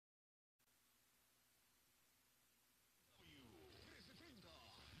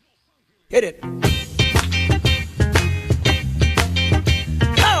Hit it.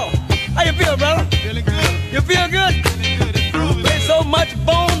 Oh, how you feel, brother? Feeling good. You feel good? Feeling good. It's groovy. Play so much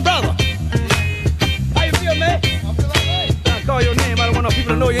bone, brother. How you feel, man? I feel all right. I call your name. I don't want no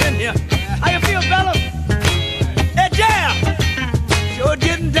people to know you're in here. How you feel, fella? Hey, Jam! Sure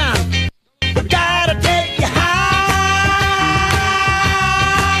getting down. We gotta take you higher.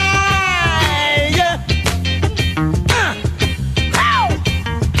 Ow!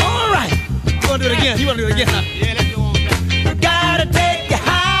 All right. You wanna do it again? You wanna do it again, huh? Yeah, let's go on back. We gotta take you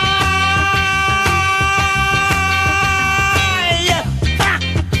higher.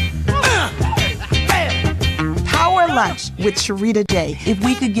 Power Lunch with Sharita J. If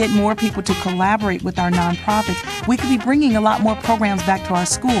we could get more people to collaborate with our nonprofits, we could be bringing a lot more programs back to our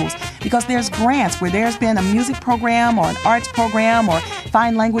schools, because there's grants where there's been a music program or an arts program or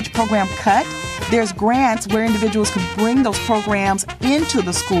fine language program cut. There's grants where individuals could bring those programs into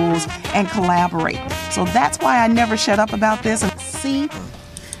the schools and collaborate. So that's why I never shut up about this. And see,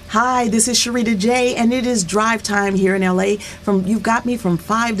 hi, this is Sharita J, and it is drive time here in LA. You've got me from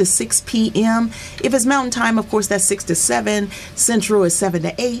 5 to 6 p.m. If it's Mountain Time, of course, that's 6 to 7. Central is 7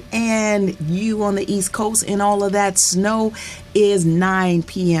 to 8. And you on the East Coast and all of that snow is 9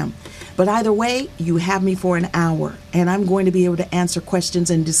 p.m. But either way, you have me for an hour, and I'm going to be able to answer questions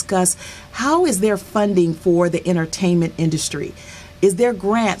and discuss how is there funding for the entertainment industry? Is there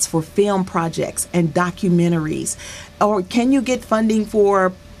grants for film projects and documentaries? Or can you get funding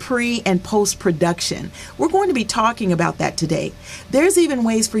for pre and post production? We're going to be talking about that today. There's even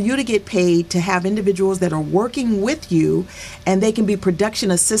ways for you to get paid to have individuals that are working with you, and they can be production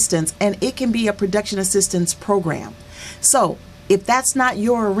assistants, and it can be a production assistance program. So if that's not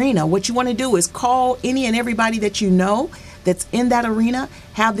your arena, what you want to do is call any and everybody that you know that's in that arena,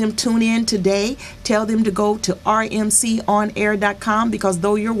 have them tune in today, tell them to go to rmconair.com, because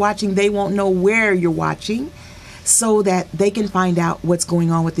though you're watching, they won't know where you're watching, so that they can find out what's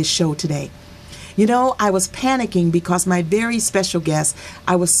going on with this show today. You know, I was panicking because my very special guest,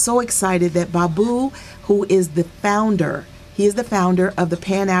 I was so excited that Babu, who is the founder, he is the founder of the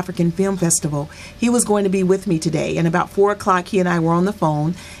Pan-African Film Festival. He was going to be with me today. And about 4 o'clock, he and I were on the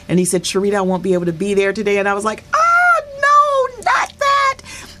phone. And he said, Sharita, I won't be able to be there today. And I was like, oh, no, not that.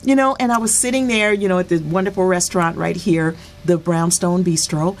 You know, and I was sitting there, you know, at the wonderful restaurant right here, the Brownstone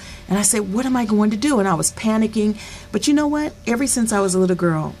Bistro. And I said, what am I going to do? And I was panicking. But you know what? Ever since I was a little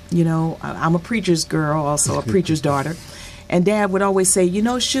girl, you know, I'm a preacher's girl, also a preacher's daughter. And Dad would always say, you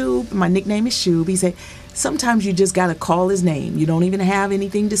know, Shub, my nickname is Shub. He said, sometimes you just got to call his name. You don't even have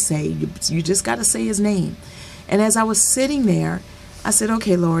anything to say. You just got to say his name. And as I was sitting there, I said,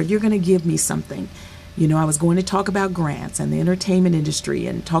 okay, Lord, you're going to give me something. You know, I was going to talk about grants and the entertainment industry,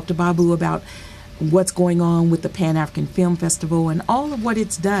 and talk to Babu about what's going on with the Pan-African Film Festival and all of what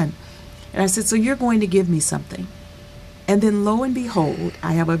it's done. And I said, so you're going to give me something. And then lo and behold,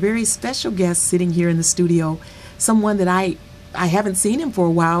 I have a very special guest sitting here in the studio, someone that I haven't seen him for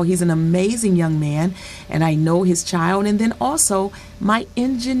a while. He's an amazing young man, and I know his child. And then also my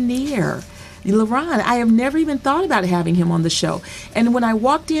engineer, LaRon. I have never even thought about having him on the show. And when I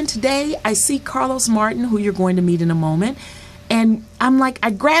walked in today, I see Carlos Martin, who you're going to meet in a moment. And I'm like,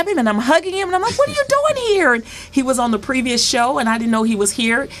 I grab him and I'm hugging him and I'm like, what are you doing here? And he was on the previous show and I didn't know he was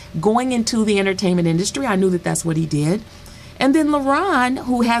here going into the entertainment industry. I knew that that's what he did. And then LaRon,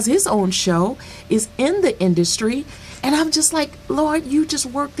 who has his own show, is in the industry. And I'm just like, Lord, you just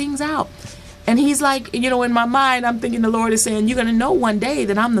work things out. And he's like, you know, in my mind, I'm thinking the Lord is saying, you're going to know one day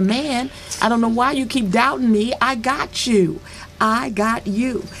that I'm the man. I don't know why you keep doubting me. I got you. I got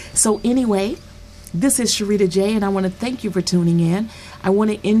you. So anyway, this is Sharita J, and I want to thank you for tuning in. I want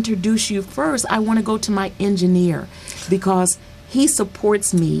to introduce you first. I want to go to my engineer because he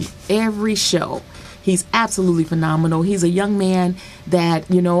supports me every show. He's absolutely phenomenal. He's a young man that,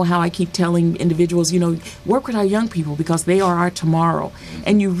 you know, how I keep telling individuals, you know, work with our young people because they are our tomorrow.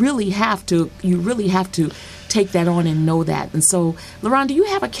 And you really have to take that on and know that. And so, LaRon, do you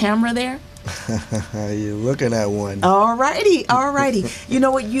have a camera there? You're looking at one. All righty. You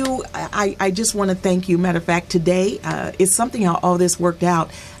know what, I just want to thank you. Matter of fact, today it's something how all this worked out.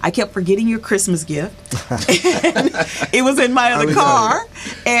 I kept forgetting your Christmas gift. And it was in my other car.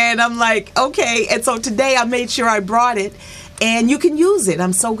 And I'm like, okay. And so today I made sure I brought it. And you can use it.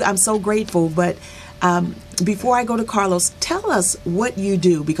 I'm so grateful. But before I go to Carlos, tell us what you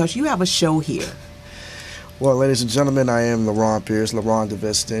do because you have a show here. Well, ladies and gentlemen, I am LaRon Pierce, LaRon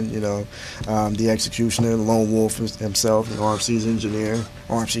DeViston, the executioner, the lone wolf himself, RMC's engineer,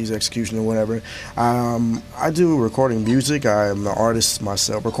 RMC's executioner, whatever. I do recording music. I'm an artist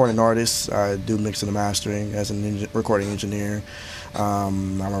myself, recording artist. I do mixing and mastering as a recording engineer.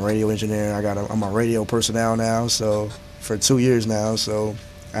 I'm a radio engineer. I'm a radio personnel now, so for 2 years now. So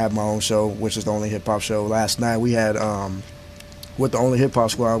I have my own show, which is the Only Hip Hop Show. Last night we had. With the Only Hip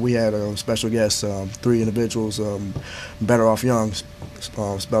Hop Squad, we had special guests, 3 individuals, Better Off Young,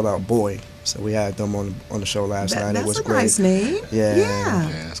 spelled out boy. So we had them on the show last night. It was That's a great. nice name. Yeah.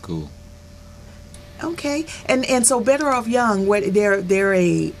 Yeah, that's cool. Okay. And so Better Off Young, they're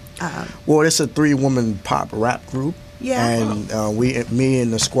a Well, it's a 3-woman pop rap group. Yeah. And me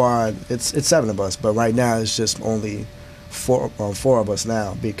and the squad, it's 7 of us, but right now it's just only 4 of us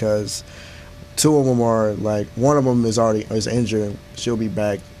now because 2 of them are like, one of them is injured. She'll be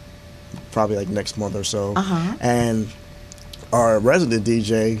back probably like next month or so. And our resident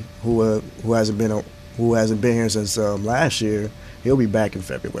DJ, who hasn't been here since last year, he'll be back in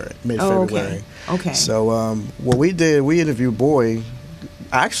February, mid-February. Okay. So what we did, we interviewed Boy.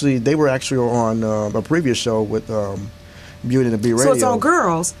 Actually, they were actually on a previous show with Beauty and the Beat Radio. So it's all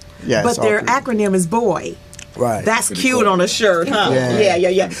girls. Yeah, But it's all their girls. acronym is boy. Right. That's Pretty cute cool. on a shirt, huh? Yeah.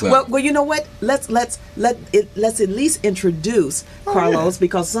 Yeah. Clever. Well, you know what? Let's at least introduce Carlos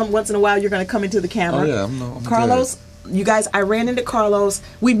because once in a while you're going to come into the camera. Oh, yeah, I'm Carlos, you guys, I ran into Carlos.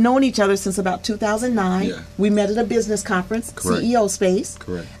 We've known each other since about 2009. Yeah. We met at a business conference, Correct. CEO Space.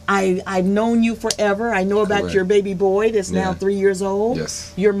 Correct. I've known you forever. I know about Correct. your baby boy that's now Yeah. 3 years old.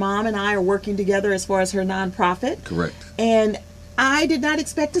 Yes. Your mom and I are working together as far as her nonprofit. Correct. And I did not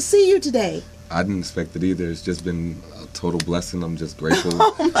expect to see you today. I didn't expect it either. It's just been a total blessing. I'm just grateful.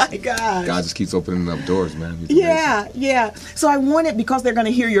 Oh my gosh. God just keeps opening up doors, man. He's amazing. Yeah. So I wanted, because they're going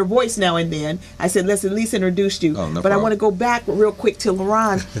to hear your voice now and then, I said, let's at least introduce you. Oh, no but I problem. want to go back real quick to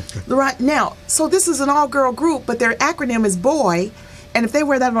LaRon. LaRon, now, so this is an all-girl group, but their acronym is BOY. And if they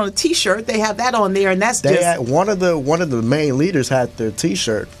wear that on a T-shirt, they have that on there, and that's They just... had, one of the main leaders had their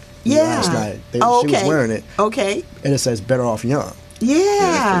T-shirt last night. She was wearing it, Okay. and it says "Better Off Young." Yeah,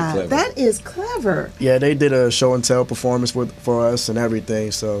 that's pretty clever. that is clever. Yeah, they did a show and tell performance for us and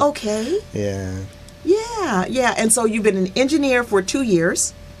everything. So Okay. yeah, And so you've been an engineer for 2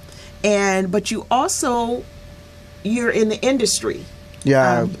 years, but you also, you're in the industry.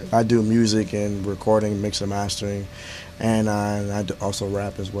 yeah. I do music and recording, mix and mastering, and I do also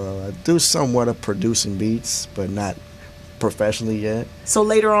rap as well. I do somewhat of producing beats, but not professionally yet. So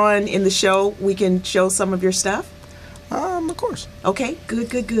later on in the show, we can show some of your stuff? Of course. Okay,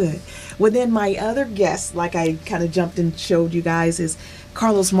 good. Well, then my other guest, like I kind of jumped and showed you guys, is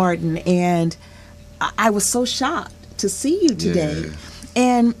Carlos Martin. And I was so shocked to see you today. Yeah.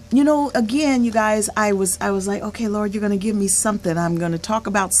 And, again, you guys, I was like, okay, Lord, you're going to give me something. I'm going to talk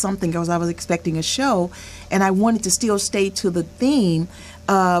about something because I was expecting a show. And I wanted to still stay to the theme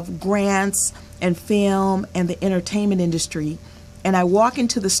of grants and film and the entertainment industry. And I walk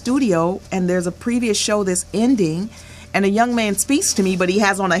into the studio and there's a previous show that's ending. And a young man speaks to me, but he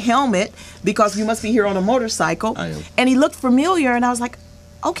has on a helmet because you must be here on a motorcycle. I am. And he looked familiar, and I was like,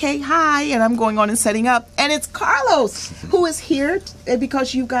 okay, hi. And I'm going on and setting up. And it's Carlos, who is here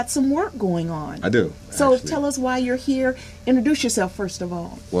because you've got some work going on. I do. So actually. tell us why you're here. Introduce yourself, first of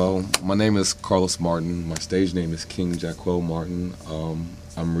all. Well, my name is Carlos Martin. My stage name is King Jacquel Martin.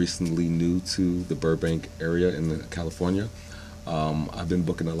 I'm recently new to the Burbank area in California. I've been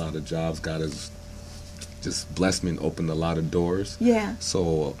booking a lot of jobs. God has just blessed me and opened a lot of doors. Yeah.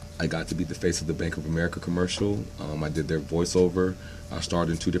 So I got to be the face of the Bank of America commercial. I did their voiceover. I starred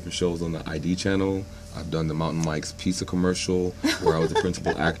in 2 different shows on the ID channel. I've done the Mountain Mike's pizza commercial where I was the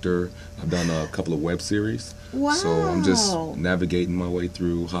principal actor. I've done a couple of web series. Wow. So I'm just navigating my way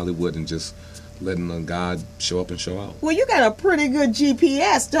through Hollywood and just letting God show up and show out. Well, you got a pretty good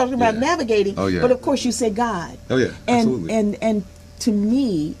GPS talking about Yeah. navigating. Oh, yeah. But of course, you say God. Oh yeah, absolutely. And to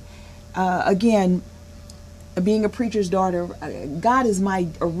me, again, being a preacher's daughter, God is my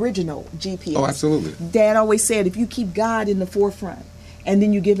original GPS. Oh, absolutely. Dad always said, if you keep God in the forefront and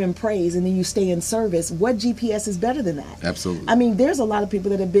then you give him praise and then you stay in service, what GPS is better than that? Absolutely. I mean, there's a lot of people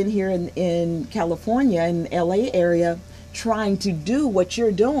that have been here in California and LA area trying to do what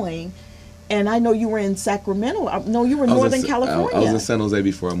you're doing. And I know you were in Sacramento. No, you were in Northern California. I was in San Jose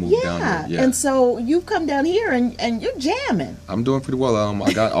before I moved down here. Yeah. And so you've come down here and you're jamming. I'm doing pretty well.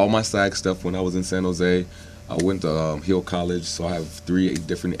 I got all my SAG stuff when I was in San Jose. I went to Hill College, so I have 3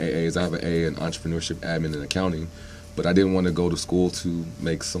 different AAs. I have an A in entrepreneurship, admin, and accounting, but I didn't want to go to school to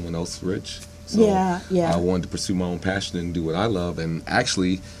make someone else rich. So Yeah. I wanted to pursue my own passion and do what I love. And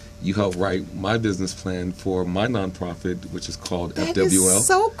actually, you helped write my business plan for my nonprofit, which is called That FWL, is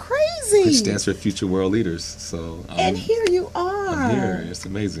so crazy. which stands for Future World Leaders. So And here you are. I'm here. It's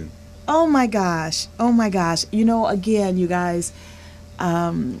amazing. Oh my gosh. Oh my gosh. You know, again, you guys,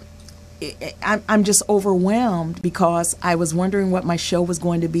 I'm just overwhelmed because I was wondering what my show was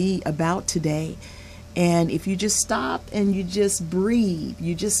going to be about today. And if you just stop and you just breathe,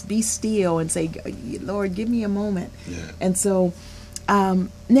 you just be still and say, Lord, give me a moment. Yeah. And so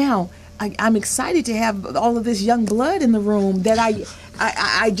now I'm excited to have all of this young blood in the room that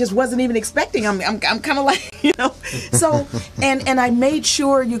I just wasn't even expecting. I'm kind of like, you know, so and I made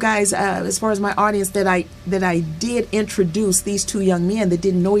sure, you guys, as far as my audience, that I did introduce these two young men that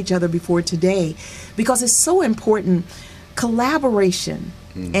didn't know each other before today, because it's so important. Collaboration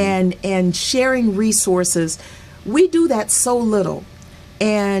and sharing resources. We do that so little.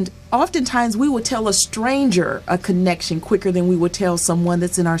 And oftentimes we will tell a stranger a connection quicker than we would tell someone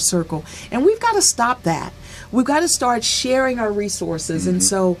that's in our circle. And we've got to stop that. We've got to start sharing our resources. And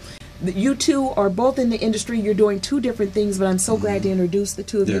so you two are both in the industry. You're doing two different things, but I'm so glad to introduce the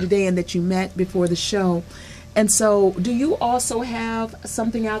two of you today and that you met before the show. And so do you also have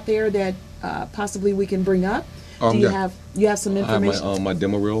something out there that possibly we can bring up? Do you have some information? I have my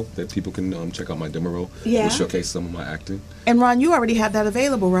demo reel that people can check out. My demo reel Yeah. will showcase some of my acting. And Ron, you already have that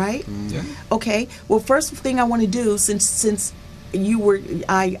available, right? Yeah. Okay. Well, first thing I want to do, since you were,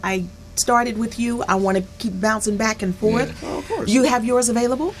 I started with you, I want to keep bouncing back and forth. Yeah. Oh, of course. You have yours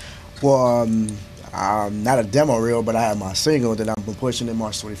available? Well, not a demo reel, but I have my single that I'm pushing in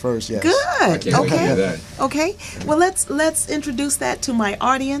March 21st. Yes. Good. I can't wait to hear that. Okay. Well, let's introduce that to my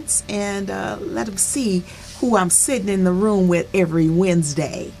audience and let them see who I'm sitting in the room with every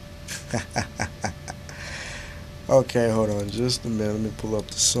Wednesday. Okay, hold on just a minute. Let me pull up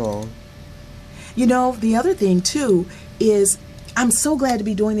the song. You know, the other thing too is I'm so glad to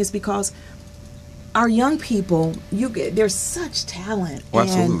be doing this because our young people, there's such talent. Oh,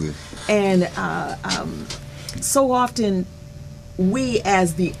 absolutely. And so often we,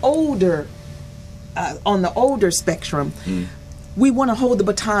 as the older, on the older spectrum, we want to hold the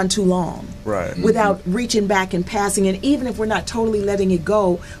baton too long. Right. Without reaching back and passing. And even if we're not totally letting it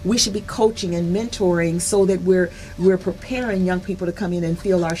go, we should be coaching and mentoring so that we're preparing young people to come in and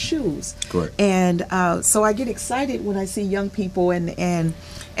fill our shoes. Correct. And so I get excited when I see young people and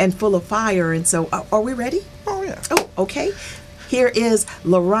full of fire. And so, are we ready? Oh, yeah. Oh, okay. Here is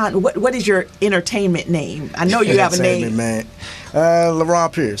LaRon. What is your entertainment name? I know you have a name. Man.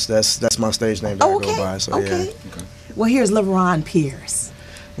 LaRon Pierce. That's my stage name that I go by. So, okay. yeah. Well, here's LaRon Pierce.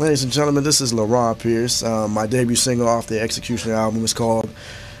 Ladies and gentlemen, this is LaRon Pierce. My debut single off the Executioner album is called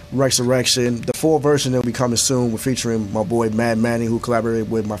Resurrection. The full version will be coming soon. We're featuring my boy Mad Manning, who collaborated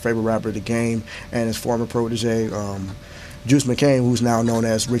with my favorite rapper of the game and his former protege, Juice McCain, who's now known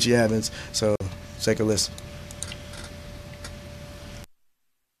as Richie Evans. So take a listen.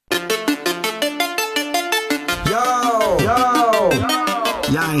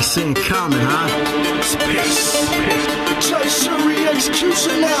 Y'all ain't seen it coming, huh? Space. Treasury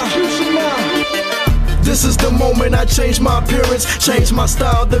execution now. This is the moment I change my appearance, change my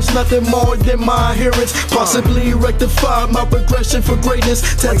style. There's nothing more than my adherence. Possibly rectify my progression for greatness.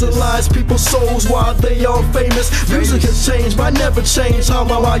 Tantalize people's souls while they are famous. Music has changed, but I never change how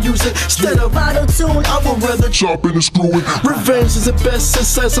I use it. Instead of auto-tune, I would rather chop it and screw it. Revenge is the best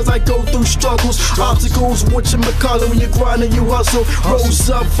success as I go through struggles, obstacles. What you call it when you grind and you hustle. Rose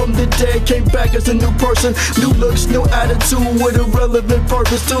up from the dead, came back as a new person. New looks, new attitude with a relevant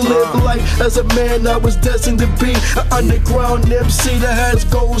purpose. To live life as a man I was destined to be, an underground MC that has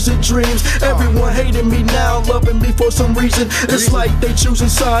goals and dreams. Everyone hating me now, loving me for some reason. It's like they choosing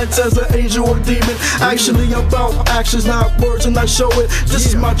sides as an angel or demon. Actually about actions, not words, and I show it. This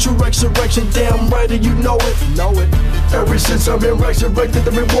is my true resurrection, damn right, and you know it. Ever since I've been resurrected,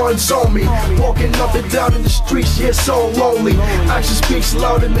 everyone's on me. Walking up and down in the streets, yeah, so lonely. Action speaks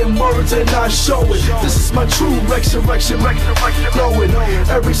louder than words, and I show it. This is my true resurrection, know it.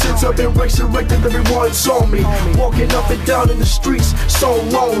 Ever since I've been resurrected, everyone's on me. Walking up and down in the streets, so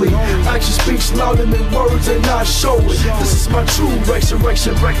lonely. Action speaks louder than words, and I show it. This is my true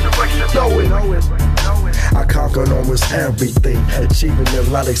resurrection, know it. I conquered almost everything. Achieving a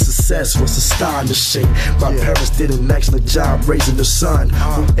lot of success was astonishing. My parents did an excellent job raising a son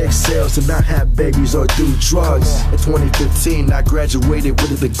who excels to not have babies or do drugs. In 2015, I graduated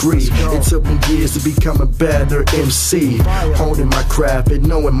with a degree. It took me years to become a better MC. Honing my craft and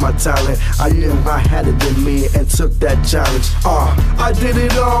knowing my talent, I knew I had it in me and took that challenge. I did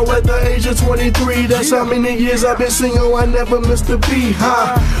it all at the age of 23. That's how many years I've been single. I never missed a beat.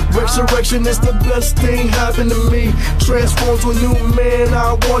 Resurrection is the best thing happened to me. Transformed to a new man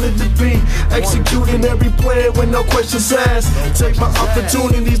I wanted Executing every plan with no questions asked. Take my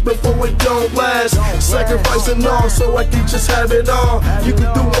opportunities before it don't last. Sacrificing all so I can just have it all. You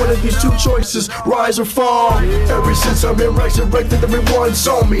can do one of these two choices, rise or fall. Ever since I've been resurrected, everyone's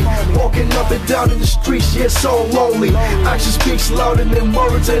on me. Walking up and down in the streets, yeah, so lonely. Action speaks louder than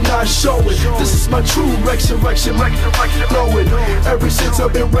words and I show it. This is my true resurrection, know it. Ever since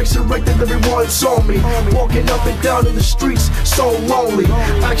I've been resurrected, everyone's on me. Walking up and down in the streets, so lonely.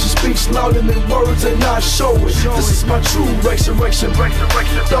 Action speaks louder than words and I show it. This is my true resurrection,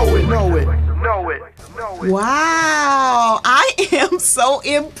 know it. Wow, I am so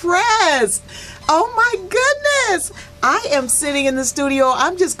impressed. Oh my goodness. I am sitting in the studio.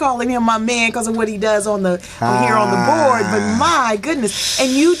 I'm just calling him my man because of what he does on the here on the board. But my goodness.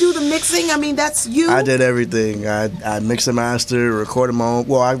 And you do the mixing? I mean, that's you? I did everything. I mixed and mastered, recorded my own.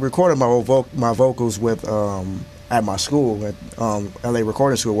 Well, I recorded my vocals with at my school, at LA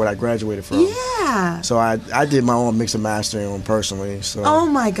Recording School, where I graduated from. Yeah. So I did my own mix and mastering on personally. So. Oh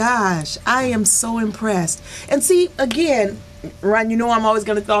my gosh, I am so impressed. And see, again, Ron, you know I'm always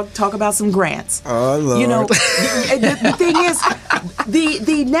going to talk about some grants. Oh, Lord. You know, the thing is,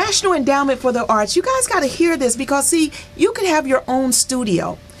 the National Endowment for the Arts, you guys got to hear this because, see, you could have your own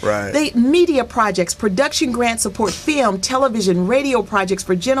studio. Right. Media projects, production grants support film, television, radio projects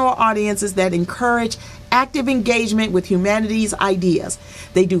for general audiences that encourage active engagement with humanities ideas.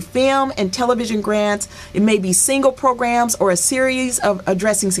 They do film and television grants. It may be single programs or a series of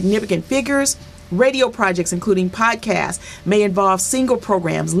addressing significant figures. Radio projects, including podcasts, may involve single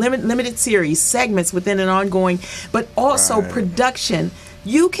programs, limited series, segments within an ongoing, but also production.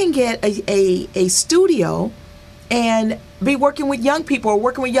 You can get a studio and be working with young people or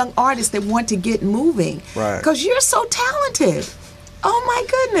working with young artists that want to get moving. Right. Because you're so talented. Oh my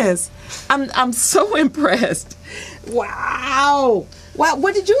goodness. I'm so impressed. Wow. Wow,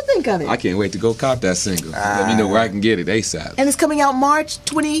 what did you think of it? I can't wait to go cop that single. Let me know where I can get it ASAP. And it's coming out March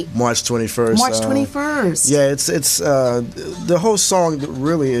 21st. March 21st. Yeah, it's the whole song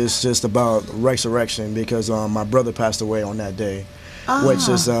really is just about resurrection because my brother passed away on that day. Which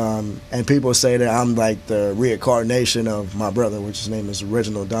is and people say that I'm like the reincarnation of my brother, which his name is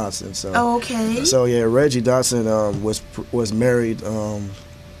Reginald Dotson. So okay. So yeah, Reggie Dotson was married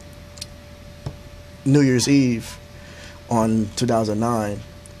New Year's Eve on 2009,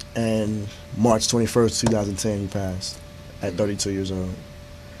 and March 21st, 2010, he passed at 32 years old.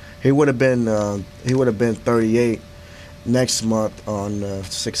 He would have been 38 next month on the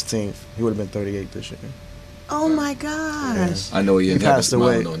 16th. He would have been 38 this year. Oh my gosh! I know he passed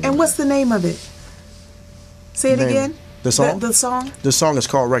away. And what's the name of it? Say it again. The song. The song. The song is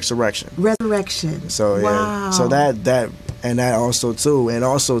called Resurrection. Resurrection. So yeah. Wow. So that also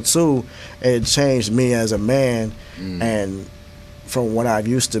too, it changed me as a man, and from what I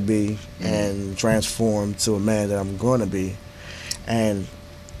used to be, and transformed to a man that I'm going to be, and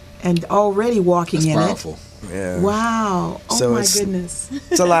already walking in powerful. it. Yeah. Wow. Oh so my goodness.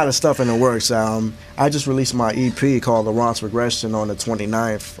 It's a lot of stuff in the works. I just released my EP called LaRon's Regression on the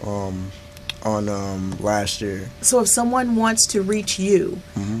 29th on last year. So if someone wants to reach you,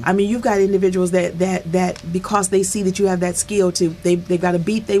 I mean, you've got individuals that because they see that you have that skill to they've got a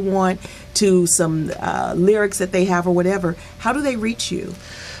beat they want to some lyrics that they have or whatever. How do they reach you?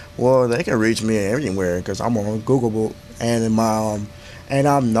 Well, they can reach me anywhere because I'm on Google and in my and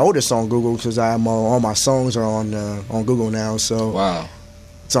I'm noticed on Google because all my songs are on Google now. So wow,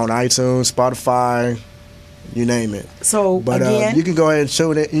 it's on iTunes, Spotify, you name it. So but again, you can go ahead and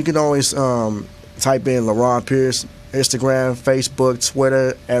shoot it. You can always type in LaRon Pierce, Instagram, Facebook,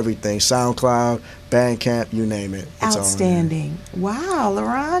 Twitter, everything, SoundCloud, Bandcamp, you name it. It's outstanding. Wow,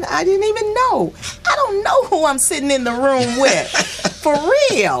 LaRon, I didn't even know. I don't know who I'm sitting in the room with. For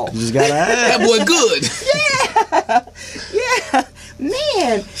real. You just gotta ask. That boy good. Yeah.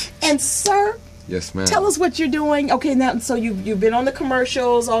 Man. And sir, yes, ma'am. tell us what you're doing. Okay, now so you've been on the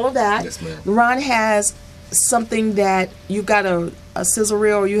commercials, all of that. Yes, ma'am. LaRon has something that you've got a sizzle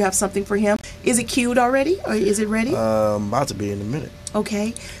reel, or you have something for him. Is it queued already, or is it ready? About to be in a minute.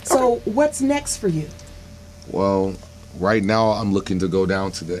 Okay. So what's next for you? Well, right now I'm looking to go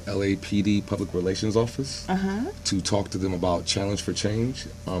down to the LAPD Public Relations Office to talk to them about Challenge for Change.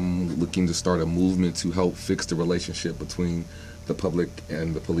 I'm looking to start a movement to help fix the relationship between the public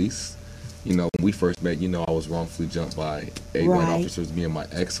and the police. You know, when we first met, you know, I was wrongfully jumped by white officers, me and my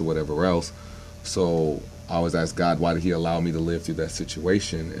ex or whatever else. So I always asked God, why did he allow me to live through that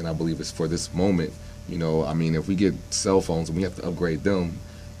situation? And I believe it's for this moment. You know, I mean, if we get cell phones and we have to upgrade them,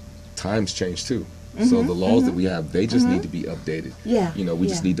 times change too. So the laws that we have, they just need to be updated. Yeah. You know, we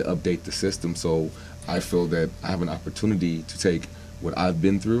just need to update the system. So I feel that I have an opportunity to take what I've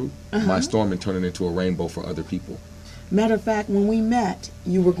been through, my storm, and turn it into a rainbow for other people. Matter of fact, when we met,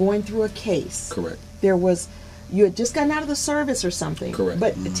 you were going through a case. Correct. You had just gotten out of the service or something. Correct.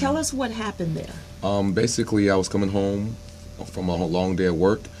 But tell us what happened there. Basically, I was coming home from a long day at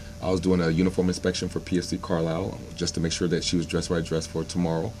work. I was doing a uniform inspection for PFC Carlisle just to make sure that she was dressed right, dressed for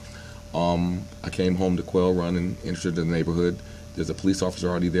tomorrow. I came home to Quail Run and entered the neighborhood. There's a police officer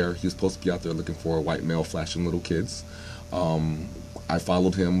already there. He was supposed to be out there looking for a white male flashing little kids. I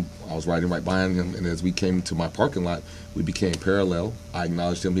followed him. I was riding right behind him, and as we came to my parking lot, we became parallel. I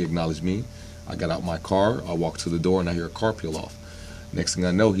acknowledged him. He acknowledged me. I got out my car. I walked to the door, and I hear a car peel off. Next thing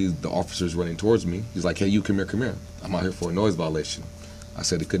I know, the officer's running towards me. He's like, "Hey, you, come here, come here. I'm out here for a noise violation." I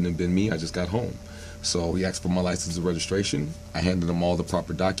said it couldn't have been me. I just got home. So he asked for my license and registration. I handed him all the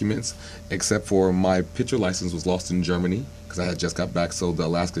proper documents, except for my picture license was lost in Germany because I had just got back, so the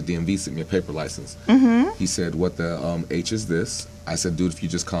Alaska DMV sent me a paper license. He said, "What the H is this?" I said, "Dude, if you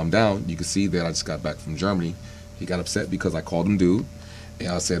just calm down, you can see that I just got back from Germany." He got upset because I called him dude. And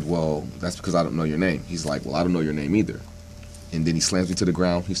I said, "Well, that's because I don't know your name." He's like, "Well, I don't know your name either." And then he slams me to the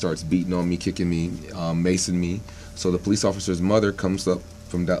ground. He starts beating on me, kicking me, macing me. So the police officer's mother comes up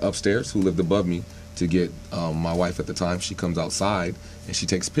from the upstairs, who lived above me, to get my wife at the time. She comes outside and she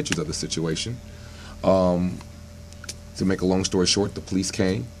takes pictures of the situation. To make a long story short, the police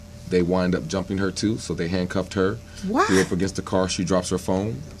came. They wind up jumping her too, so they handcuffed her. What? Threw her up against the car. She drops her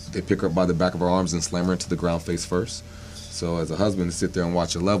phone. They pick her up by the back of her arms and slam her into the ground face first. So as a husband, to sit there and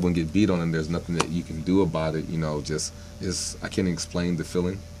watch your loved one get beat on and there's nothing that you can do about it, just I can't explain the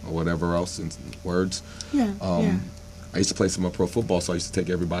feeling or whatever else in words. Yeah. I used to play some pro football, so I used to take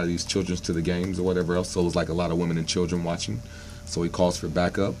everybody's children to the games or whatever else. So it was like a lot of women and children watching. So he calls for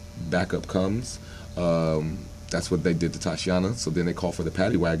backup. Backup comes. That's what they did to Tashiana. So then they call for the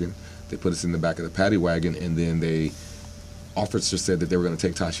paddy wagon. They put us in the back of the paddy wagon, and then officer said that they were going to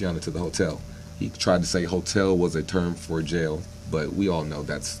take Tashiana to the hotel. He tried to say hotel was a term for jail, but we all know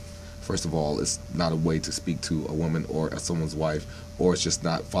that's, first of all, it's not a way to speak to a woman or someone's wife, or it's just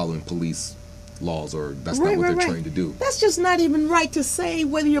not following police laws, or that's not what they're trained to do. That's just not even right to say,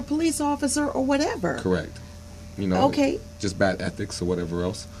 whether you're a police officer or whatever. Correct. Okay. Just bad ethics or whatever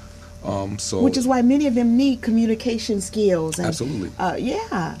else. Which is why many of them need communication skills. And, absolutely.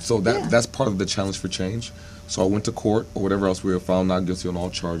 Yeah. So that's part of the challenge for change. So I went to court or whatever else. We were found not guilty on all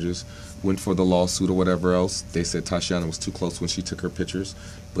charges. Went for the lawsuit or whatever else. They said Tashiana was too close when she took her pictures,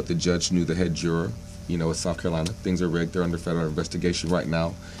 but the judge knew the head juror. It's South Carolina. Things are rigged. They're under federal investigation right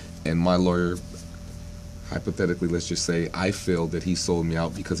now. And my lawyer, hypothetically, let's just say, I feel that he sold me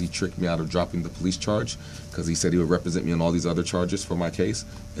out because he tricked me out of dropping the police charge, because he said he would represent me on all these other charges for my case,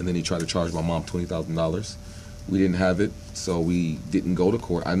 and then he tried to charge my mom $20,000. We didn't have it, so we didn't go to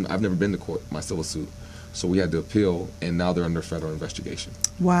court. I've never been to court, my civil suit. So we had to appeal, and now they're under federal investigation.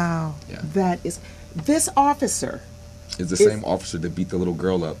 Wow. Yeah. This officer is the same officer that beat the little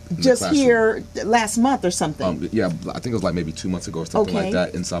girl up in just the classroom. here last month or something. Yeah, I think it was like maybe 2 months ago or something like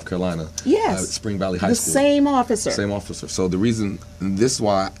that in South Carolina. Yes. Spring Valley High the School. Same officer. Same officer. So this is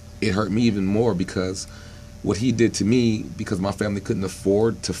why it hurt me even more, because what he did to me, because my family couldn't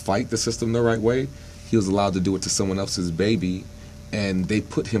afford to fight the system the right way, he was allowed to do it to someone else's baby, and they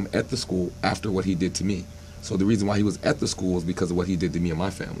put him at the school after what he did to me. So the reason why he was at the school was because of what he did to me and my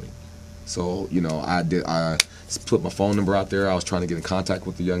family. So, I put my phone number out there. I was trying to get in contact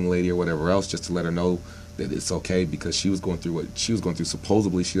with the young lady or whatever else, just to let her know that it's okay, because she was going through what she was going through.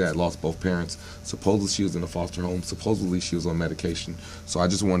 Supposedly she had lost both parents. Supposedly she was in a foster home. Supposedly she was on medication. So I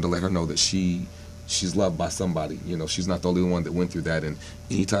just wanted to let her know that she's loved by somebody. She's not the only one that went through that. And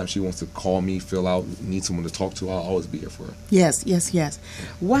anytime she wants to call me, fill out, need someone to talk to, I'll always be here for her. Yes.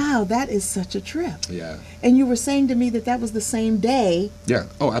 Wow, that is such a trip. Yeah. And you were saying to me that was the same day. Yeah.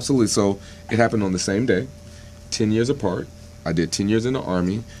 Oh, absolutely. So it happened on the same day, 10 years apart. I did 10 years in the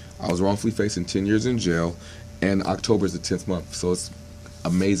Army. I was wrongfully facing 10 years in jail, and October is the 10th month. So it's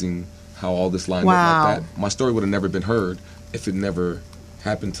amazing how all this lined up like that. My story would have never been heard if it never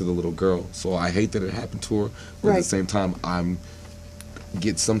happened to the little girl. So I hate that it happened to her, but at the same time, I'm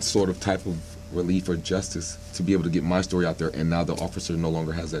get some sort of type of relief or justice to be able to get my story out there, and now the officer no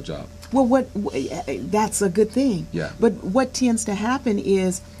longer has that job. Well, that's a good thing. Yeah. But what tends to happen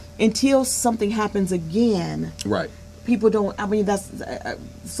is, until something happens again, right, people don't, that's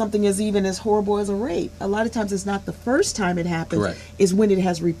something even as horrible as a rape. A lot of times it's not the first time it happens. Correct. It's when it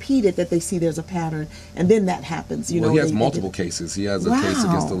has repeated that they see there's a pattern, and then that happens. He has multiple cases. He has a case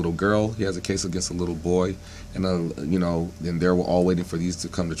against a little girl. He has a case against a little boy. And, and they're all waiting for these to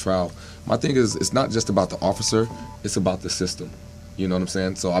come to trial. My thing is, it's not just about the officer. It's about the system. You know what I'm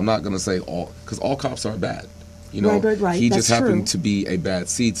saying? So I'm not going to say because all cops aren't bad. You know, Right. he That's just happened true. to be a bad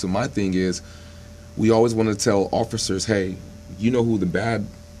seed. So my thing is, we always want to tell officers, hey, you know who the bad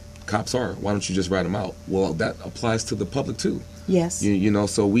cops are. Why don't you just write them out? Well, that applies to the public too. Yes. You know,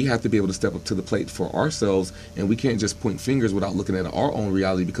 so we have to be able to step up to the plate for ourselves, and we can't just point fingers without looking at our own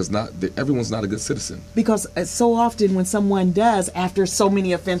reality, because everyone's not a good citizen. Because so often when someone does, after so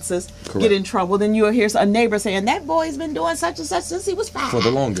many offenses, Correct. get in trouble, then you'll hear a neighbor saying, that boy's been doing such and such since he was 5. For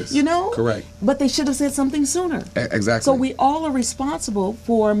the longest. You know? Correct. But they should have said something sooner. Exactly. So we all are responsible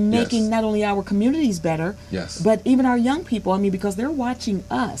for making Yes. not only our communities better, Yes. but even our young people. I mean, because they're watching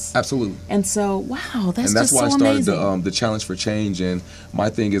us. Absolutely. And so, wow, that's And that's just why so I started amazing. the challenge for change. And my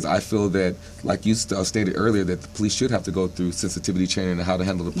thing is, I feel that, like you stated earlier, that the police should have to go through sensitivity training and how to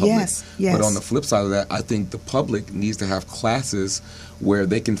handle the public. Yes, yes. But on the flip side of that, I think the public needs to have classes where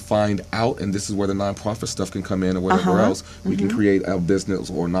they can find out, and this is where the nonprofit stuff can come in, or whatever else. We can create a business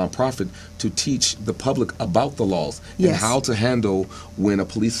or nonprofit to teach the public about the laws and Yes. how to handle when a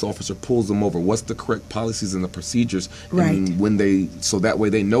police officer pulls them over. What's the correct policies and the procedures, Right. and when so that way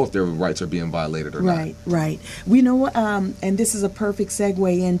they know if their rights are being violated or not. Right. We know, and this is a perfect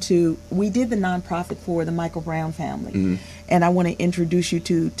segue into, we did the nonprofit for the Michael Brown family. Mm-hmm. And I want to introduce you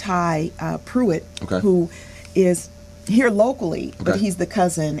to Ty Pruitt, Okay. who is here locally, but Okay. he's the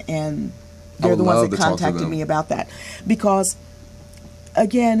cousin, and I they're would the ones love that to talk to contacted them. me about that. Because,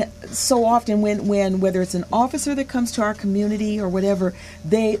 again, so often when whether it's an officer that comes to our community or whatever,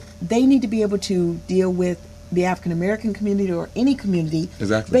 they need to be able to deal with the African American community or any community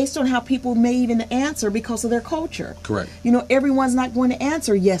Exactly. based on how people may even answer because of their culture. Correct. You know, everyone's not going to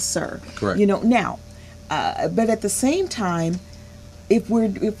answer yes, sir. Correct. You know, now, but at the same time, if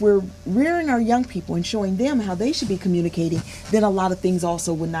we're rearing our young people and showing them how they should be communicating, then a lot of things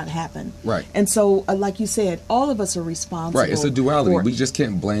also would not happen. Right. And so, like you said, all of us are responsible. Right, it's a duality. for- We just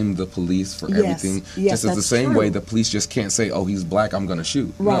can't blame the police for Yes, everything. yes, Just as the that's same true. way the police just can't say, "Oh, he's black, I'm going to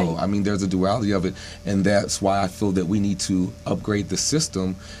shoot." Right. No, I mean there's a duality of it, and that's why I feel that we need to upgrade the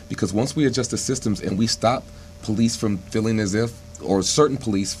system, because once we adjust the systems and we stop police from feeling as if, or certain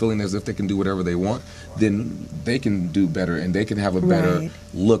police feeling as if they can do whatever they want, then they can do better and they can have a better Right.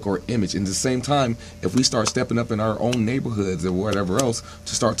 look or image. And at the same time, if we start stepping up in our own neighborhoods or whatever else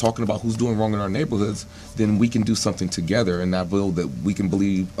to start talking about who's doing wrong in our neighborhoods, then we can do something together, and not build that we can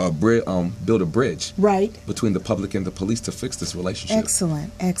build a bridge Right. between the public and the police to fix this relationship.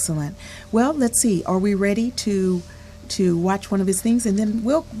 Excellent. Well, let's see. Are we ready to watch one of his things, and then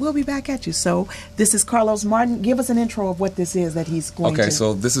we'll be back at you. So this is Carlos Martin. Give us an intro of what this is that he's going to. Okay,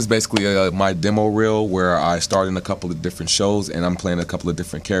 so this is basically my demo reel where I starred in a couple of different shows and I'm playing a couple of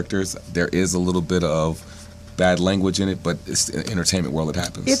different characters. There is a little bit of bad language in it, but it's an entertainment world. It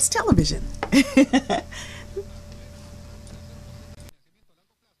happens. It's television.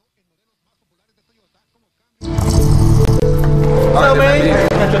 All right,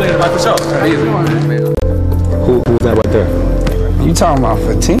 catch you later. Bye for sure. Who's that right there? You talking about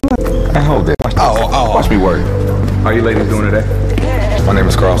Fatima? Hey, hold it. Watch me work. How you ladies doing today? My name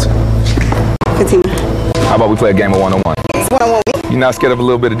is Carlton. Fatima. How about we play a game of one-on-one? One. You're not scared of a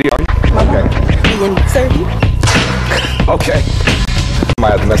little bit of deal, are you? Okay. We can serve you. Okay.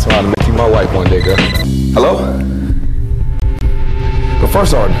 Might have to mess around and make you my wife one day, girl. Hello? The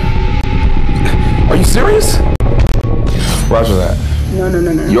first order. Are you serious? Roger that. No.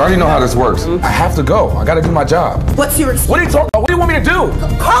 You already know how this works. I have to go. I gotta do my job. What's your excuse? What are you talking about? What do you want me to do?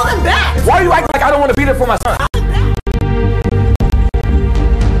 Call him back. Why are you acting like I don't want to be there for my son?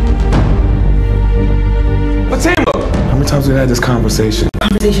 Fatima! How many times have we had this conversation?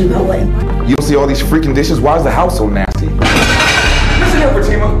 Conversation about what? You don't see all these freaking dishes? Why is the house so nasty? Listen here,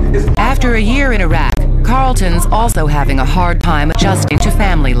 Fatima. After a year in Iraq, Carlton's also having a hard time adjusting to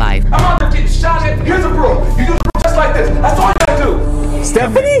family life. I'm out there getting shot at. Here's a broom. You do the broom just like this. That's all you gotta do.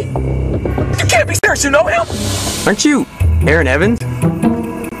 Stephanie? You can't be serious. You know him? Aren't you Aaron Evans?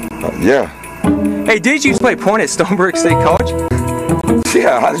 Yeah. Hey, did you play porn at Stonebrook State College?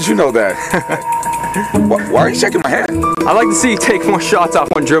 Yeah, how did you know that? why are you shaking my hand? I'd like to see you take more shots off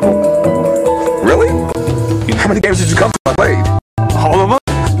one dribble. Really? How many games did you come to I played? All of them?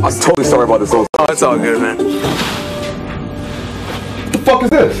 I'm totally sorry about this whole Oh, it's all good, man. What the fuck is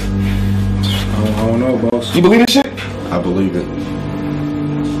this? I don't know, boss. You believe this shit? I believe it.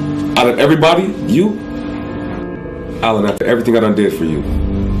 Out of everybody, you, Alan, after everything I done did for you,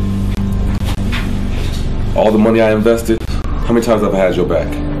 all the money I invested, how many times have I had your back?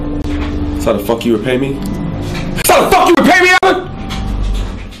 That's how the fuck you repay me? That's how the fuck you repay me, Alan?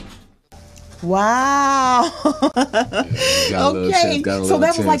 Wow. Okay. So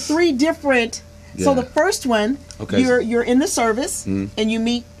that was like 3 different. So the first one, Okay. you're in the service and you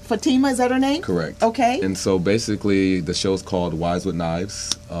meet Fatima, is that her name? Correct. Okay. And so basically, the show's called Wives with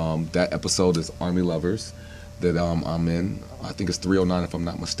Knives. That episode is Army Lovers that I'm in. I think it's 309 if I'm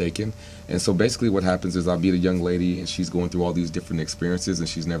not mistaken. And so basically what happens is I meet a young lady and she's going through all these different experiences and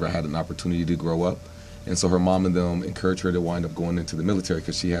she's never had an opportunity to grow up. And so her mom and them encourage her to wind up going into the military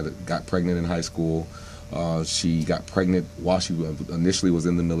because she got pregnant in high school. She got pregnant while she initially was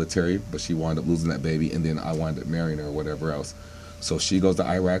in the military, but she wound up losing that baby, and then I wound up marrying her or whatever else. So she goes to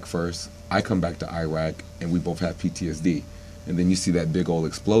Iraq first, I come back to Iraq, and we both have PTSD. And then you see that big old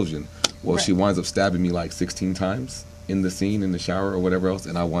explosion. Well, Right. she winds up stabbing me like 16 times in the scene, in the shower or whatever else,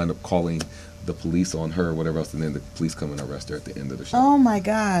 and I wind up calling the police on her or whatever else, and then the police come and arrest her at the end of the show. Oh my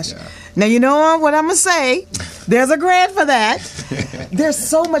gosh. Yeah. Now you know what I'm gonna say. There's a grant for that. There's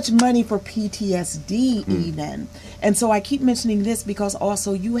so much money for PTSD even. And so I keep mentioning this because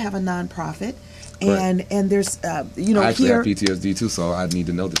also you have a nonprofit and there's you know I actually here have PTSD too, so I need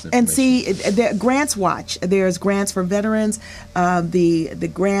to know this information. and see the Grants Watch. There's grants for veterans,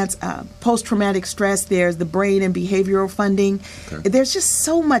 the grants post traumatic stress. There's the brain and behavioral funding. Okay. There's just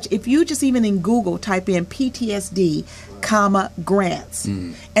so much. If you just even in Google type in PTSD, grants,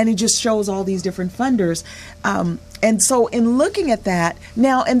 and it just shows all these different funders. And so in looking at that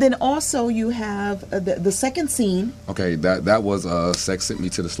now, and then also you have the second scene. Okay, that was Sex Sent Me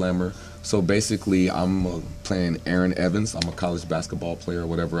to the Slammer. So basically, I'm playing Aaron Evans. I'm a college basketball player or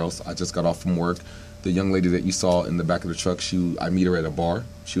whatever else. I just got off from work. The young lady that you saw in the back of the truck, I meet her at a bar.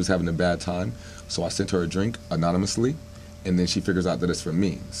 She was having a bad time, so I sent her a drink anonymously, and then she figures out that it's from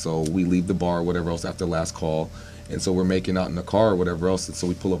me. So we leave the bar or whatever else after the last call, and so we're making out in the car or whatever else, and so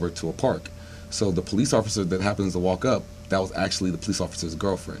we pull over to a park. So the police officer that happens to walk up, that was actually the police officer's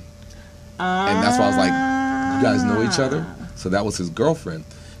girlfriend. And that's why I was like, you guys know each other? So that was his girlfriend.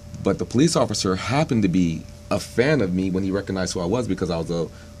 But the police officer happened to be a fan of me when he recognized who I was because I was a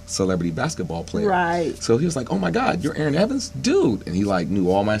celebrity basketball player. Right. So he was like, oh my God, you're Aaron Evans? Dude. And he like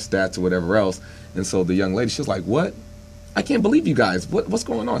knew all my stats or whatever else. And so the young lady, she was like, what? I can't believe you guys. What's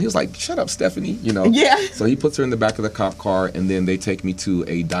going on? He was like, shut up, Stephanie. You know? Yeah. So he puts her in the back of the cop car, and then they take me to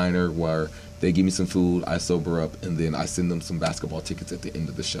a diner where they give me some food, I sober up, and then I send them some basketball tickets at the end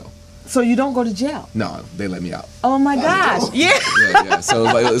of the show. So you don't go to jail? No, they let me out. Oh my gosh! Yeah. Yeah. So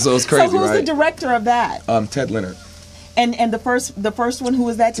it's crazy, So who's right? the director of that? Ted Leonard. And the first one, who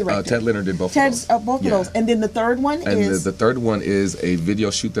was that director? Ted Leonard did both Ted's, of those. both of those. And then the third one And is? the third one is a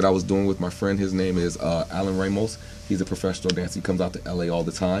video shoot that I was doing with my friend. His name is Alan Ramos. He's a professional dancer. He comes out to LA all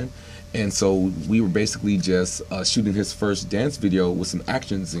the time. And so we were basically just shooting his first dance video with some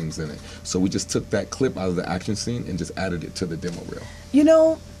action scenes in it. So we just took that clip out of the action scene and just added it to the demo reel. You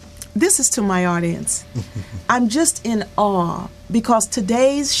know, this is to my audience. I'm just in awe because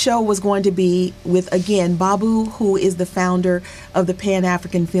today's show was going to be with, again, Babu, who is the founder of the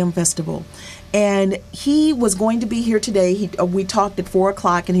Pan-African Film Festival. And he was going to be here today. We talked at 4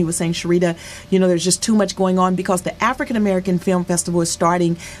 o'clock, and he was saying, Sharita, you know, there's just too much going on because the African American Film Festival is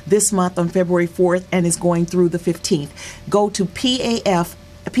starting this month on February 4th and is going through the 15th. Go to PAFF.org.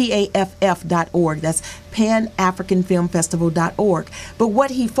 That's PanAfricanFilmFestival.org. But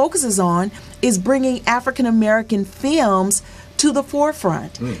what he focuses on is bringing African American films to the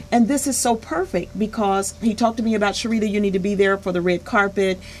forefront. And this is so perfect because he talked to me about, Sharita, you need to be there for the red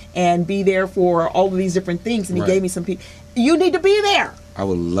carpet and be there for all of these different things. And he gave me some people. You need to be there. I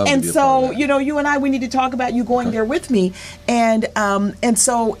would love to and be a so, part of that. you know, you and I, we need to talk about you going there with me. And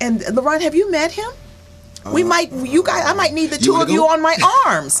LeRon, have you met him? We might, you guys, I might need the two of you on my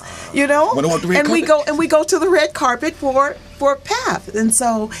arms, you know. And we go to the red carpet for PAF. And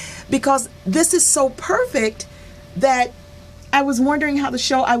so, because this is so perfect that I was wondering how the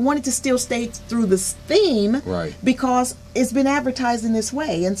show, I wanted to still stay through this theme, Right. because it's been advertised in this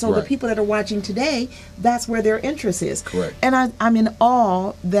way. And so the Right. people that are watching today, that's where their interest is. Correct. And I'm in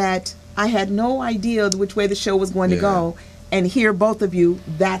awe that I had no idea which way the show was going to go. And here, both of you,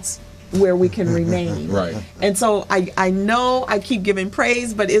 that's where we can remain. Right. And so I know I keep giving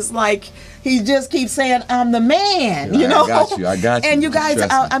praise, but it's like he just keeps saying, I'm the man, you know? I got you. And you guys,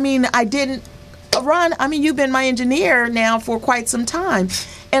 Trust me. I mean, I didn't, Ron, I mean, you've been my engineer now for quite some time,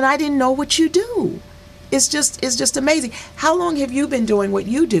 and I didn't know what you do. It's just amazing. How long have you been doing what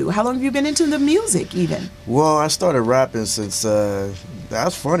you do? How long have you been into the music even? Well, I started rapping since,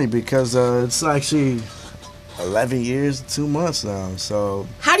 that's funny because it's actually 11 years, 2 months now. So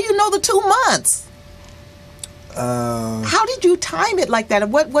How do you know the 2 months? How did you time it like that?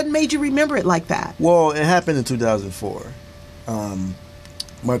 What made you remember it like that? Well, it happened in 2004.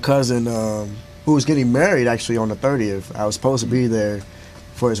 My cousin, who was getting married actually on the 30th, I was supposed to be there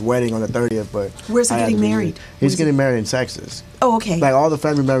for his wedding on the 30th. But Where's he I had getting to be married? there. He's getting married in Texas. Oh, okay. Like all the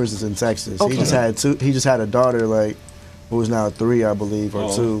family members is in Texas. Okay. He just had he just had a daughter, like who's now 3, I believe,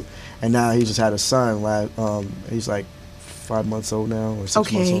 or 2, and now he just had a son. He's like 5 months old now, or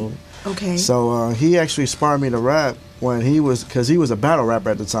 6 months old. Okay. So he actually inspired me to rap when because he was a battle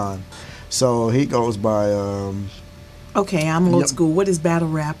rapper at the time. So he goes by. Okay, I'm old school. What is battle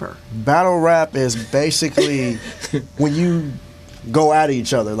rapper? Battle rap is basically when you go at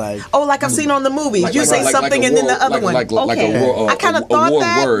each other, like like I've seen on the movies. You say something and then the other one. Okay. I kind of thought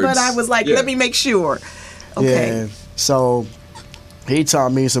that, but I was like, let me make sure. Okay. Yeah. So he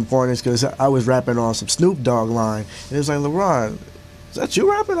taught me some pointers because I was rapping on some Snoop Dogg line, and it was like, LeBron, is that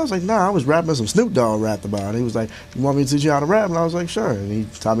you rapping? I was like, nah, I was rapping some Snoop Dogg rapped about. He was like, you want me to teach you how to rap? And I was like, sure. And he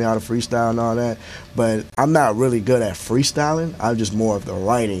taught me how to freestyle and all that. But I'm not really good at freestyling. I'm just more of the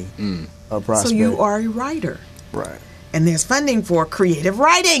writing prospect. So you are a writer. Right. And there's funding for creative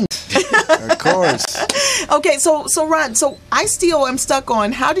writing. Of course. Okay, so Ron, so I still am stuck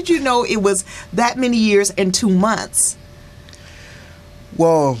on, how did you know it was that many years and 2 months?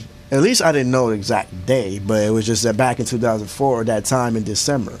 Well, at least I didn't know the exact day, but it was just that back in 2004, that time in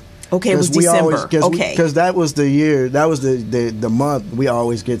December. Okay, it was December. Because that was the year, that was the month we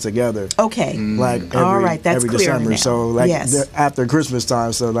always get together. Okay. Like all right, that's every clear December. now. So like yes. After Christmas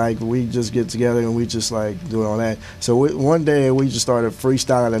time, so like we just get together and we just like do all that. So one day we just started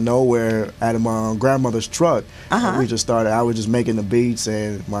freestyling out of nowhere out of my grandmother's truck. We just started. I was just making the beats,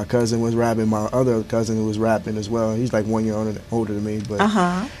 and my cousin was rapping. My other cousin was rapping as well. He's like 1 year older than me,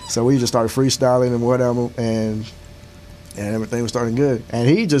 but so we just started freestyling and whatever, and everything was starting good. And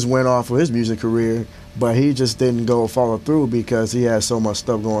he just went off with his music career, but he just didn't follow through because he had so much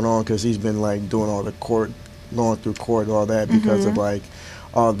stuff going on, because he's been like doing all the going through court and all that because of like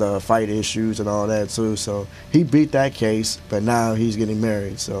all the fight issues and all that too. So he beat that case, but now he's getting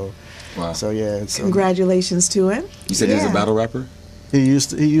married. So wow. So yeah. Congratulations to him. You said he was a battle rapper? He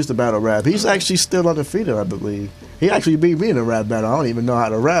used to battle rap. He's actually still undefeated, I believe. He actually beat me in a rap battle. I don't even know how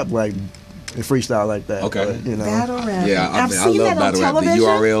to rap like freestyle like that. Okay. But, you know. Battle rap. Yeah, I love battle rap. The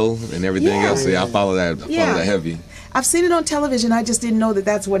URL and everything else. Yeah, I follow that. I follow that heavy. I've seen it on television. I just didn't know that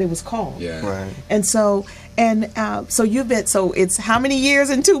that's what it was called. Yeah. Right. And so you've been, so it's how many years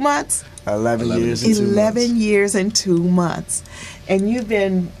and 2 months? 11 years and 2 months. 11 years and 2 months. And you've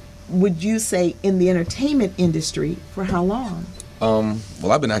been, would you say, in the entertainment industry for how long?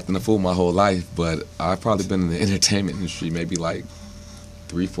 Well, I've been acting a fool my whole life, but I've probably been in the entertainment industry maybe like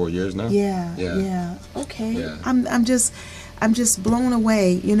 3-4 years now. Yeah. Okay. Yeah. I'm just blown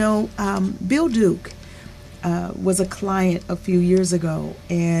away. You know, Bill Duke was a client a few years ago,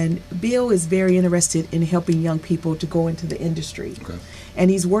 and Bill is very interested in helping young people to go into the industry. Okay.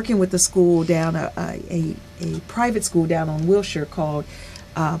 And he's working with a school down a private school down on Wilshire called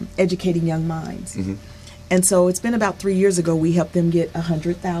Educating Young Minds. And so it's been about 3 years ago we helped them get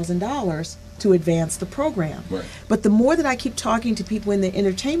 $100,000 to advance the program. Right. But the more that I keep talking to people in the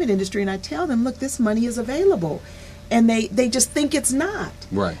entertainment industry and I tell them, look, this money is available, and they just think it's not.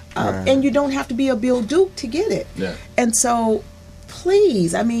 Right. And you don't have to be a Bill Duke to get it. Yeah. And so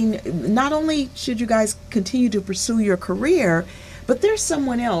please, I mean, not only should you guys continue to pursue your career, but there's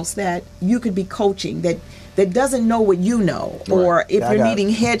someone else that you could be coaching that doesn't know what you know, or if you're needing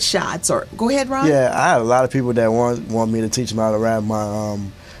headshots, or go ahead, Ron. Yeah, I have a lot of people that want me to teach them how to rap.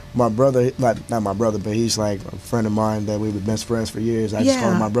 My brother, not my brother, but he's like a friend of mine that we've been best friends for years. I just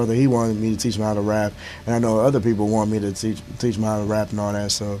call him my brother. He wanted me to teach him how to rap, and I know other people want me to teach him how to rap and all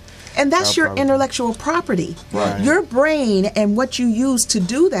that. So, and that's your intellectual property. Right. Your brain and what you use to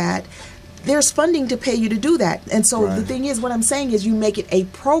do that. There's funding to pay you to do that. And so the thing is, what I'm saying is you make it a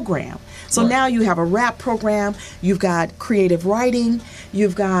program. So now you have a rap program, you've got creative writing,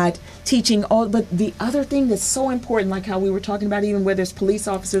 you've got teaching all, but the other thing that's so important, like how we were talking about, even whether it's police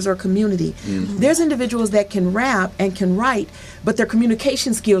officers or community, there's individuals that can rap and can write, but their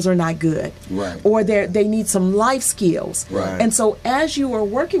communication skills are not good. Right. Or they need some life skills. Right. And so as you are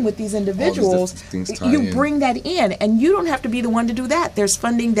working with these individuals, you bring that in, and you don't have to be the one to do that. There's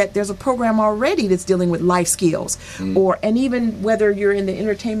funding there's a program already that's dealing with life skills, and even whether you're in the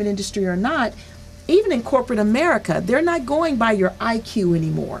entertainment industry or not, even in corporate America, they're not going by your IQ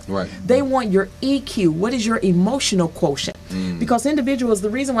anymore. Right. They want your EQ. What is your emotional quotient? Because individuals, the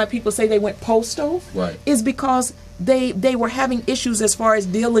reason why people say they went postal is because they were having issues as far as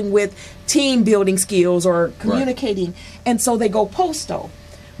dealing with team building skills or communicating, and so they go postal.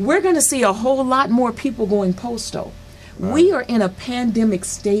 We're going to see a whole lot more people going postal. We are in a pandemic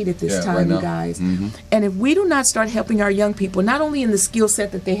state at this time, you guys. And if we do not start helping our young people, not only in the skill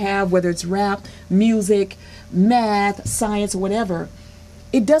set that they have, whether it's rap, music, math, science, or whatever,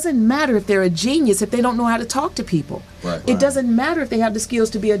 It doesn't matter if they're a genius if they don't know how to talk to people. Right. It doesn't matter if they have the skills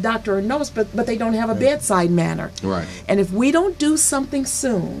to be a doctor or nurse, but they don't have a bedside manner. Right. And if we don't do something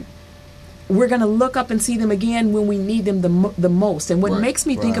soon, we're going to look up and see them again when we need them the most. And what makes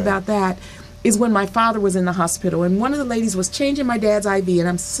me think about that is when my father was in the hospital, and one of the ladies was changing my dad's IV, and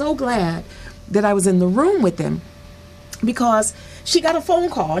I'm so glad that I was in the room with them, because she got a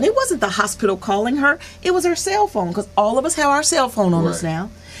phone call, and it wasn't the hospital calling her, it was her cell phone, because all of us have our cell phone on us now.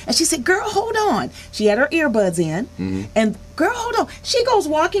 And she said, girl, hold on. She had her earbuds in, and girl, hold on. She goes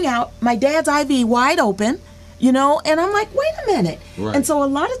walking out, my dad's IV wide open, you know, and I'm like, wait a minute. And so a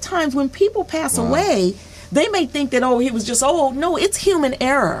lot of times when people pass away, they may think that, oh, he was just old. No, it's human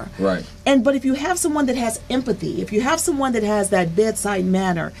error. But if you have someone that has empathy, if you have someone that has that bedside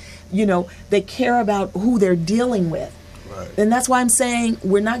manner, you know, they care about who they're dealing with. And that's why I'm saying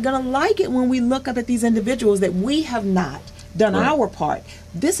we're not going to like it when we look up at these individuals that we have not done our part.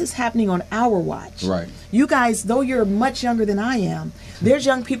 This is happening on our watch. You guys, though you're much younger than I am, there's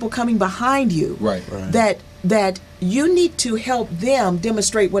young people coming behind you that you need to help them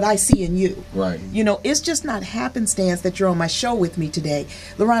demonstrate what I see in you. You know, it's just not happenstance that you're on my show with me today.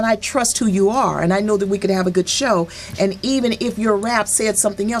 LaRon, I trust who you are, and I know that we could have a good show. And even if your rap said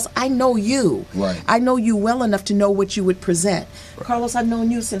something else, I know you. I know you well enough to know what you would present. Carlos, I've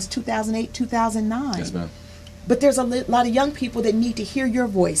known you since 2008, 2009. Yes, ma'am. But there's a lot of young people that need to hear your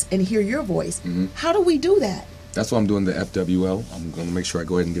voice and hear your voice. How do we do that? That's why I'm doing the FWL. I'm going to make sure I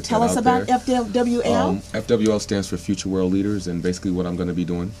go ahead and get Tell that us out about there. FWL. FWL stands for Future World Leaders, and basically what I'm going to be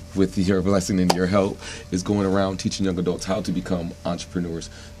doing with your blessing and your help is going around teaching young adults how to become entrepreneurs.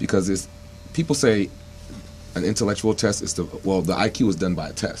 Because people say an intellectual test is the IQ is done by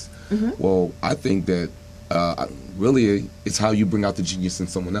a test. Well, I think that really it's how you bring out the genius in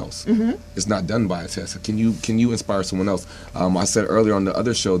someone else. It's not done by a test. Can you inspire someone else? I said earlier on the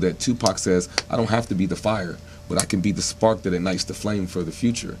other show that Tupac says, I don't have to be the fire, but I can be the spark that ignites the flame for the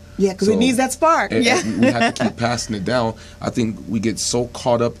future. Yeah, because it needs that spark. And we have to keep passing it down. I think we get so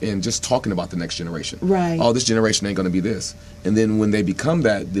caught up in just talking about the next generation. Oh, this generation ain't going to be this. And then when they become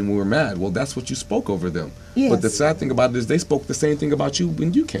that, then we're mad. Well, that's what you spoke over them. But the sad thing about it is they spoke the same thing about you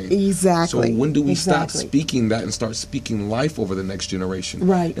when you came. So when do we stop speaking that and start speaking life over the next generation?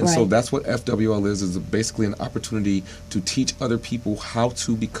 And so that's what FWL is basically an opportunity to teach other people how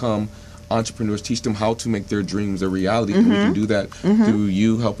to become entrepreneurs, teach them how to make their dreams a reality. And we can do that through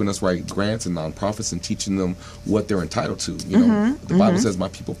you helping us write grants and nonprofits and teaching them what they're entitled to. You know, the Bible says, my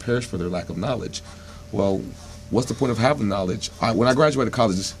people perish for their lack of knowledge. Well, what's the point of having knowledge? When I graduated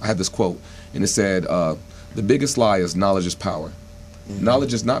college, I had this quote, and it said, the biggest lie is knowledge is power.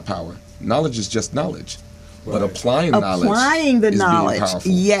 Knowledge is not power. Knowledge is just knowledge. But applying knowledge is being powerful.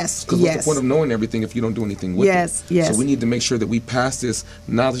 Because what's the point of knowing everything if you don't do anything with it? So we need to make sure that we pass this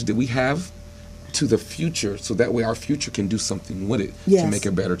knowledge that we have to the future, so that way our future can do something with it to make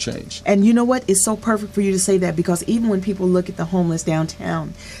a better change. And you know what? It's so perfect for you to say that, because even when people look at the homeless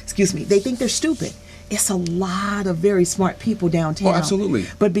downtown, they think they're stupid. It's a lot of very smart people downtown. Oh, absolutely.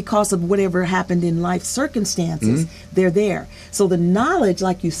 But because of whatever happened in life circumstances, they're there. So the knowledge,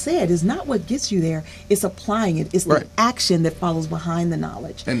 like you said, is not what gets you there. It's applying it. It's the action that follows behind the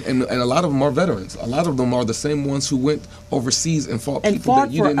knowledge. And a lot of them are veterans. A lot of them are the same ones who went overseas and fought people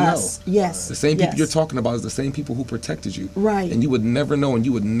that you didn't know. The same people you're talking about is the same people who protected you. And you would never know, and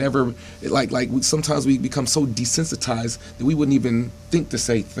you would never, sometimes we become so desensitized that we wouldn't even think to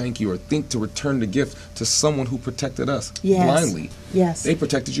say thank you or think to return the gift to someone who protected us blindly. They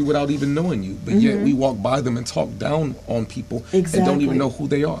protected you without even knowing you, but yet we walk by them and talk down on people and don't even know who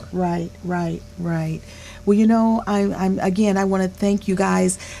they are. Right. Well, you know, I want to thank you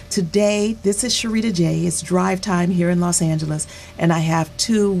guys today. This is Sharita J. It's drive time here in Los Angeles, and I have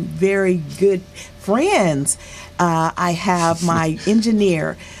two very good friends. I have my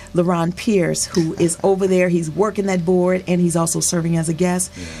engineer, LaRon Pierce, who is over there. He's working that board, and he's also serving as a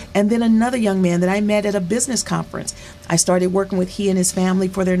guest. And then another young man that I met at a business conference. I started working with he and his family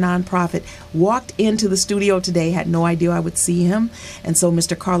for their nonprofit. Walked into the studio today, had no idea I would see him. And so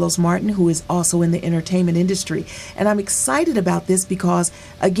Mr. Carlos Martin, who is also in the entertainment industry. And I'm excited about this because,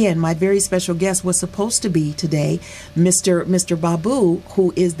 again, my very special guest was supposed to be today Mr. Babu,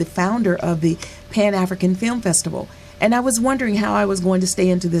 who is the founder of the Pan-African Film Festival. And I was wondering how I was going to stay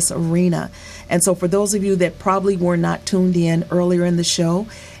into this arena. And so for those of you that probably were not tuned in earlier in the show,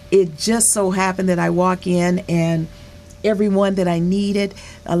 it just so happened that I walk in and everyone that I needed,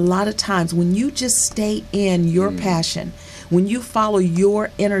 a lot of times when you just stay in your passion, when you follow your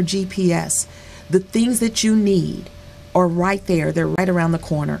inner GPS, the things that you need are right there. They're right around the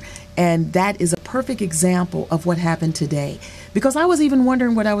corner. And that is a perfect example of what happened today. Because I was even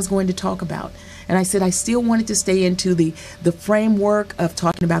wondering what I was going to talk about. And I said I still wanted to stay into the framework of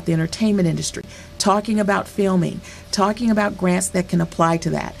talking about the entertainment industry, talking about filming, talking about grants that can apply to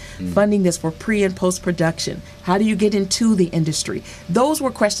that, funding this for pre and post production. How do you get into the industry? Those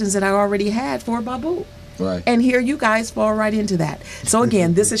were questions that I already had for Babu. Right. And here you guys fall right into that. So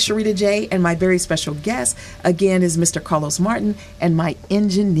again, this is Sharita J, and my very special guest again is Mr. Carlos Martin and my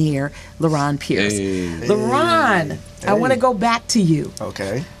engineer, LaRon Pierce. Hey. LaRon, I want to go back to you.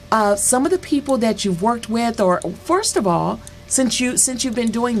 Okay. Some of the people that you've worked with, or first of all, since you've been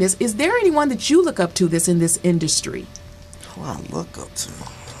doing this, is there anyone that you look up to that's in this industry? Who I look up to?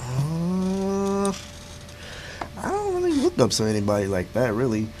 I don't really look up to anybody like that,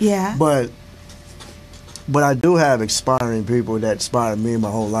 really. Yeah. But I do have inspiring people that inspired me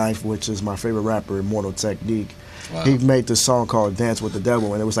my whole life, which is my favorite rapper, Immortal Technique. Wow. He made this song called Dance with the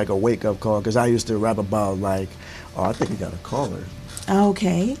Devil, and it was like a wake-up call, because I used to rap about, like, oh, I think we got a caller.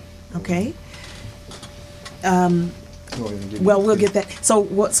 Okay. Well, we'll get that. So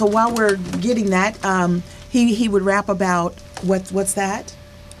while we're getting that, he would rap about what's that?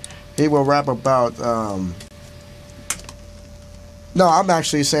 He will rap about. No, I'm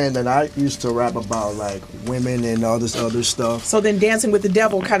actually saying that I used to rap about like women and all this other stuff. So then, Dancing with the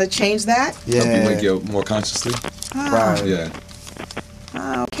Devil kind of changed that. Yeah. Help you like you more consciously. Right.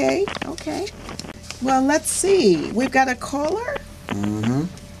 Yeah. Okay. Well, let's see. We've got a caller. Mm-hmm.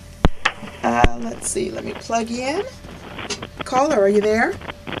 Let's see. Let me plug in. Caller, are you there?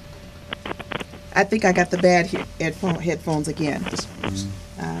 I think I got the bad headphones again.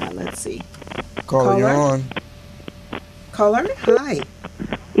 Let's see. Caller, you're on. Caller, hi.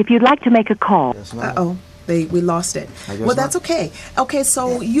 If you'd like to make a call. We lost it. Well, that's okay. Okay,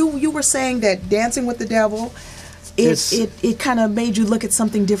 so you were saying that Dancing with the Devil, it kind of made you look at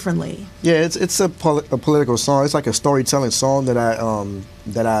something differently. Yeah, it's a political song. It's like a storytelling song that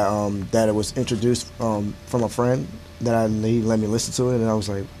it was introduced from a friend he let me listen to it, and I was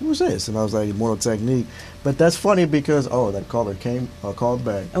like, who's this? And I was like, Immortal Technique. But that's funny because that caller called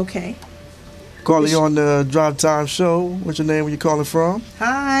back. Okay. Caller, you on the Drive Time Show. What's your name? Where you calling from?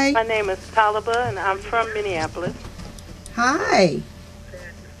 Hi. My name is Taliba, and I'm from Minneapolis. Hi.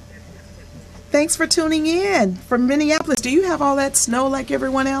 Thanks for tuning in from Minneapolis. Do you have all that snow like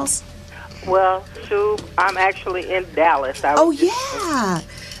everyone else? Well, Shub, I'm actually in Dallas. Yeah.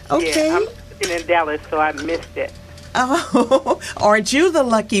 Okay. Yeah, I'm sitting in Dallas, so I missed it. Oh, aren't you the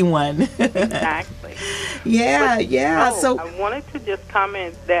lucky one? Exactly. Yeah. So I wanted to just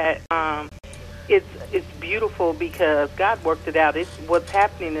comment that it's beautiful because God worked it out. What's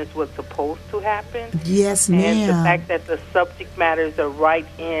happening is what's supposed to happen. Yes, ma'am. And the fact that the subject matters are right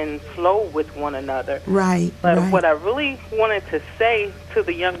in flow with one another. Right. But what I really wanted to say to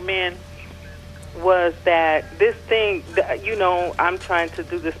the young men was that this thing, I'm trying to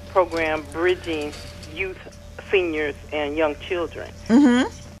do this program bridging youth, seniors, and young children. Mm-hmm.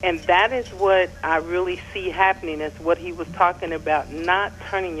 And that is what I really see happening, is what he was talking about, not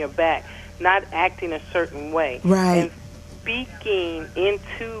turning your back, not acting a certain way. Right. And speaking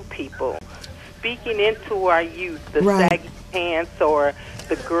into people, speaking into our youth, the saggy pants or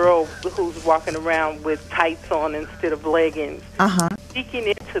the girl who's walking around with tights on instead of leggings. Uh-huh. Speaking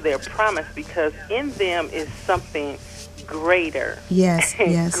into their promise, because in them is something greater. Yes.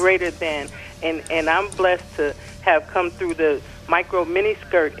 Greater than. And I'm blessed to have come through the micro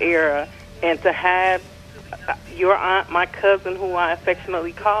miniskirt era and to have your aunt, my cousin, who I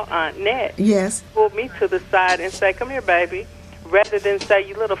affectionately call Aunt Ned, pulled me to the side and say, come here, baby, rather than say,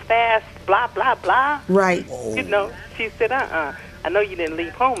 you little fast, blah, blah, blah. Right. She said, I know you didn't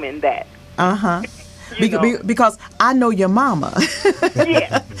leave home in that. Uh-huh. Because I know your mama.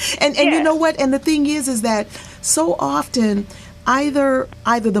 Yeah. And you know what? And the thing is that so often either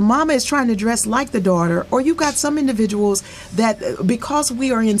the mama is trying to dress like the daughter, or you got some individuals that, because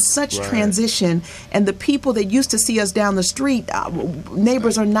we are in such transition, and the people that used to see us down the street,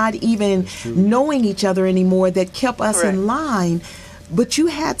 neighbors are not even knowing each other anymore, that kept us in line. But you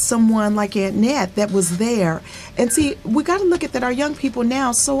had someone like Aunt Ned that was there. And see, we got to look at that. Our young people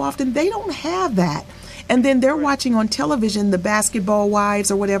now, so often, they don't have that. And then they're watching on television the Basketball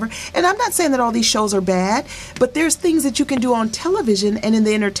Wives or whatever. And I'm not saying that all these shows are bad, but there's things that you can do on television and in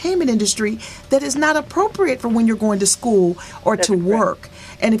the entertainment industry that is not appropriate for when you're going to school or to work.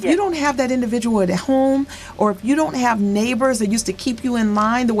 And if you don't have that individual at home, or if you don't have neighbors that used to keep you in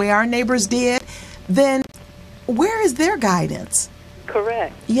line the way our neighbors did, then where is their guidance?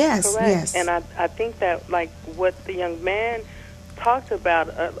 Correct. Yes, correct. yes. And I think that, like what the young man talked about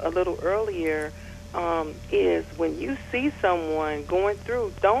a little earlier, is when you see someone going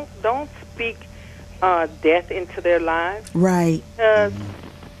through, don't speak death into their lives. Right. Because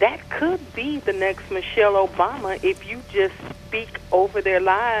that could be the next Michelle Obama if you just speak over their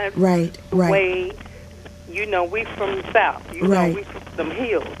lives. Right. The way, you know, we from the South. You know, we from some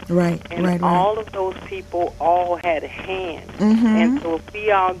hills. Right. And all of those people all had a hand. Mm-hmm. And so if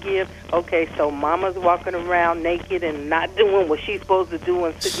we all give, okay, so mama's walking around naked and not doing what she's supposed to do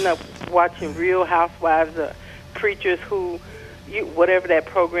and sitting up watching Real Housewives, preachers who, whatever that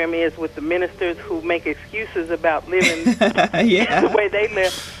program is with the ministers who make excuses about living the way they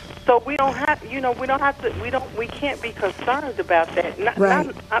live. So we don't have, we can't be concerned about that.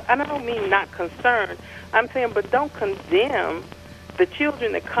 I don't mean not concerned. I'm saying, but don't condemn the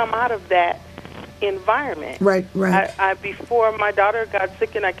children that come out of that environment. Right. Before my daughter got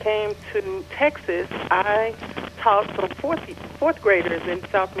sick and I came to Texas, I taught some fourth graders in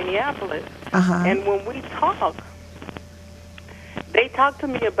South Minneapolis. And when we talk, they talk to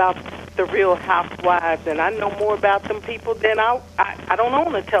me about the Real Housewives, and I know more about them people than I don't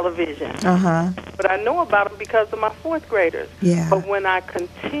own a television. But I know about them because of my fourth graders. But when I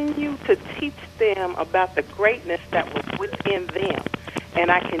continue to teach them about the greatness that was within them,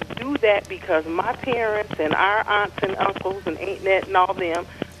 and I can do that because my parents and our aunts and uncles and Aunt Ned and all them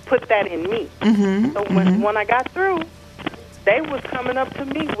put that in me. So when I got through, they was coming up to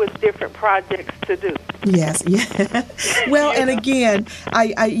me with different projects to do. Yes. Well, and again,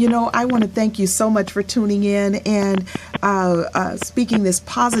 I want to thank you so much for tuning in and speaking this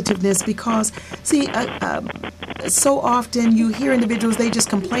positiveness, because see, so often you hear individuals, they just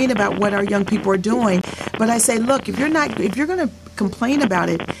complain about what our young people are doing. But I say, look, if you're going to complain about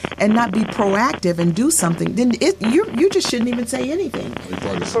it and not be proactive and do something, then you just shouldn't even say anything.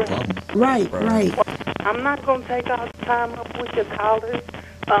 Right. I'm not going to take all the time up with your callers.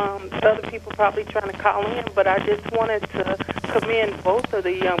 Other people probably trying to call in, but I just wanted to commend both of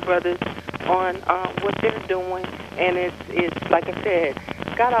the young brothers on what they're doing. And it's like I said,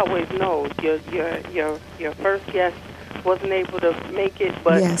 God always knows. Your first guest wasn't able to make it,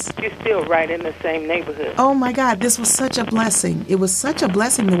 but you're still right in the same neighborhood. Oh my God, this was such a blessing. It was such a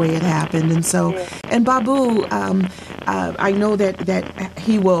blessing the way it happened. And so, and Babu, I know that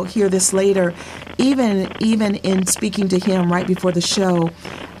he will hear this later. Even in speaking to him right before the show,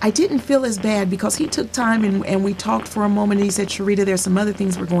 I didn't feel as bad because he took time and we talked for a moment. And he said, Sharita, there's some other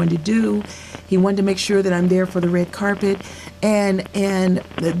things we're going to do. He wanted to make sure that I'm there for the red carpet. And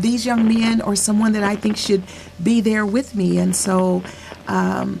these young men are someone that I think should be there with me. And so,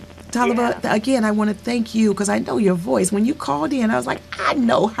 Taliba, again, I want to thank you because I know your voice. When you called in, I was like, I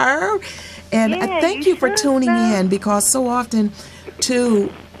know her. And thank you for tuning in, because so often,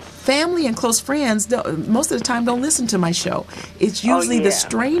 too, family and close friends, most of the time, don't listen to my show. It's usually the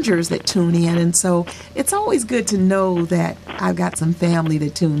strangers that tune in. And so it's always good to know that I've got some family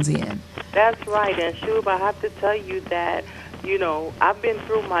that tunes in. That's right. And Shub, I have to tell you that, you know, I've been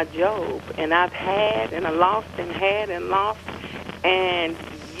through my Job, and I've had and I lost and had and lost. And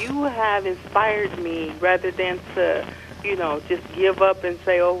you have inspired me rather than to, you know, just give up and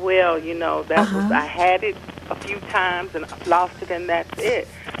say, oh, well, you know, that was, I had it a few times and I lost it and that's it.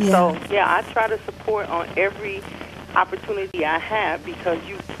 So, I try to support on every opportunity I have, because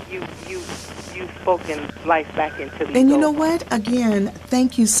you've spoken life back into these. And you know what? Again,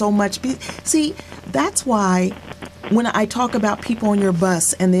 thank you so much. See, that's why when I talk about people on your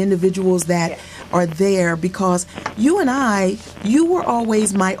bus and the individuals that are there, because you and you were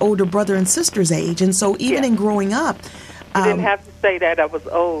always my older brother and sister's age. And so even in growing up, you didn't have to say that I was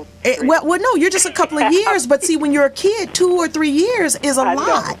old. Well, no, you're just a couple of years. But see, when you're a kid, 2 or 3 years is a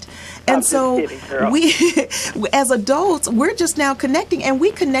lot. And so we, as adults, we're just now connecting, and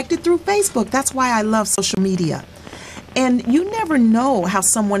we connected through Facebook. That's why I love social media. And you never know how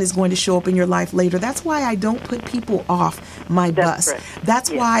someone is going to show up in your life later. That's why I don't put people off my bus. That's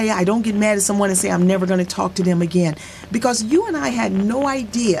why I don't get mad at someone and say I'm never going to talk to them again. Because you and I had no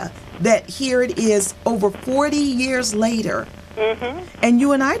idea that here it is over 40 years later. And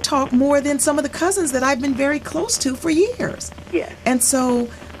you and I talk more than some of the cousins that I've been very close to for years. And so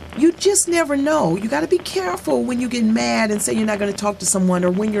you just never know. You got to be careful when you get mad and say you're not going to talk to someone,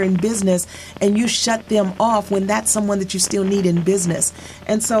 or when you're in business and you shut them off when that's someone that you still need in business.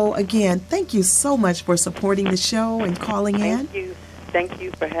 And so, again, thank you so much for supporting the show and calling in. Thank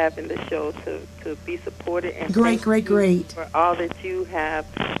you for having the show to be supported. And great. For all that you have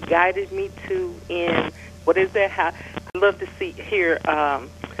guided me to in, what is that? I love to hear,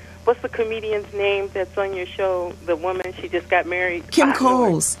 what's the comedian's name that's on your show? The woman, she just got married. Kim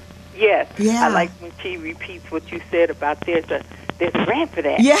Coles. Yes. I like when she repeats what you said about there's there's a grant for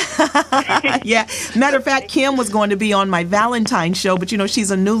that. Yeah. Yeah. Matter of fact, Kim was going to be on my Valentine's show, but she's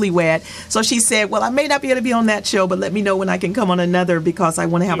a newlywed. So she said, well, I may not be able to be on that show, but let me know when I can come on another because I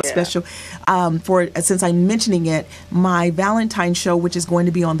want to have a special since I'm mentioning it, my Valentine's show, which is going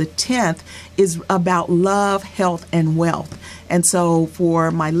to be on the 10th, is about love, health, and wealth. And so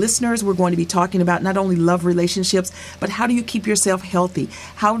for my listeners, we're going to be talking about not only love relationships, but how do you keep yourself healthy?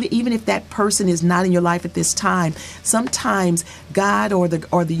 Even if that person is not in your life at this time, sometimes God or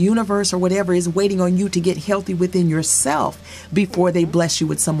the universe or whatever is waiting on you to get healthy within yourself before they bless you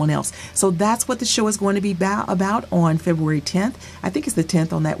with someone else. So that's what the show is going to be about on February 10th. I think it's the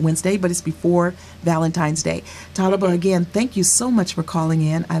 10th on that Wednesday, but it's before Valentine's Day. Talaba, again, thank you so much for calling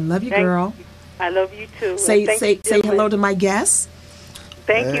in. I love you, girl. I love you too. Say hello to my guests.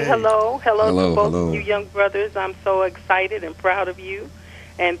 Thank you. Hello to both of you young brothers. I'm so excited and proud of you.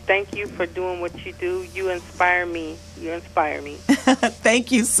 And thank you for doing what you do. You inspire me.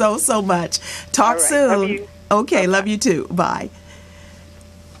 Thank you so much. Talk soon. Love you. Okay, Bye-bye. Love you too. Bye.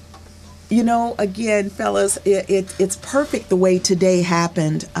 Again, fellas, it's perfect the way today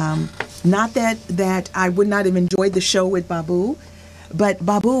happened. Not that I would not have enjoyed the show with Babu, but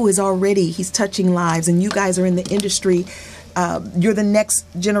Babu is he's touching lives, and you guys are in the industry. You're the next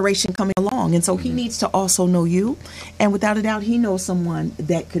generation coming along, and so he needs to also know you, and without a doubt he knows someone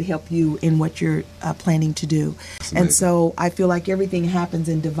that could help you in what you're planning to do. And so I feel like everything happens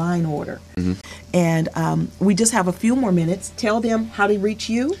in divine order. And we just have a few more minutes. Tell them how to reach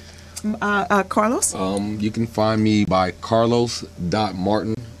you, Carlos. You can find me by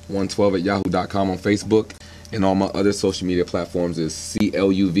carlos.martin112@yahoo.com on Facebook, and all my other social media platforms is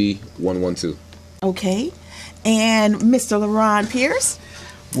CLUV112. Okay. And Mr. LaRon Pierce?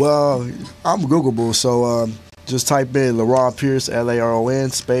 Well, I'm Googleable, so just type in LaRon Pierce,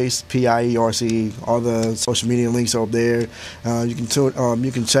 LARON space PIERCE. All the social media links are up there. You can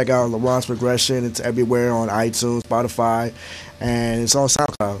check out LaRon's Progression. It's everywhere on iTunes, Spotify, and it's on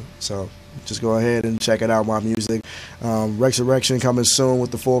SoundCloud. So just go ahead and check it out, my music. Resurrection coming soon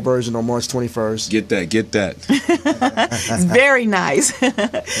with the full version on March 21st. Get that. Very nice.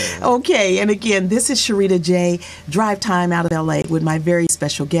 Okay, and again, this is Sharita J. Drive Time out of LA with my very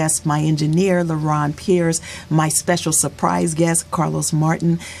special guest, my engineer, LaRon Pierce, my special surprise guest, Carlos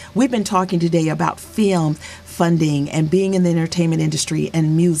Martin. We've been talking today about film funding and being in the entertainment industry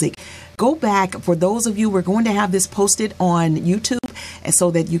and music. Go back, for those of you, we're going to have this posted on YouTube and so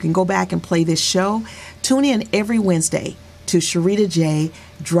that you can go back and play this show. Tune in every Wednesday to Sharita J.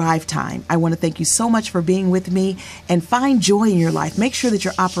 Drive Time. I want to thank you so much for being with me, and find joy in your life. Make sure that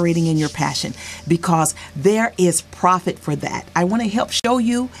you're operating in your passion, because there is profit for that. I want to help show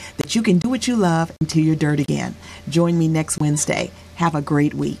you that you can do what you love until you're dirt again. Join me next Wednesday. Have a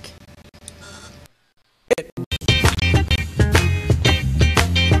great week.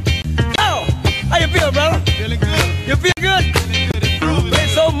 How you feel, brother? Feeling good. You feel good? Feeling good. It's groovy. Play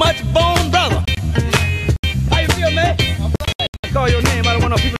so much bone, brother. How you feel, man? I call your name. I don't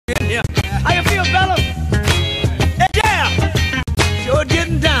want no people in here. How you feel, fella? Hey, yeah. Sure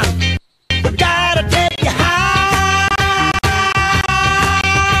getting down. We gotta take you high.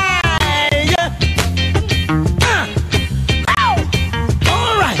 Yeah. Ow.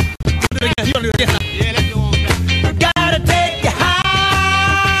 All right. You want to do it again? Yeah, let's go on back. We gotta take you high.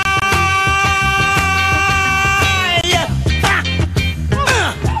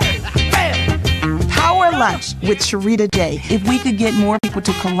 Lunch with Sharita J. If we could get more people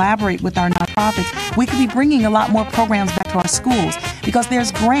to collaborate with our nonprofits, we could be bringing a lot more programs back to our schools, because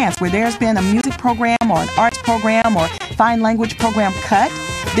there's grants where there's been a music program or an arts program or fine language program cut.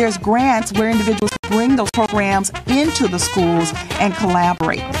 There's grants where individuals bring those programs into the schools and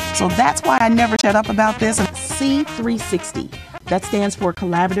collaborate. So that's why I never shut up about this. And C360, that stands for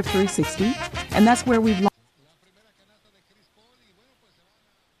Collaborative 360, and that's where we've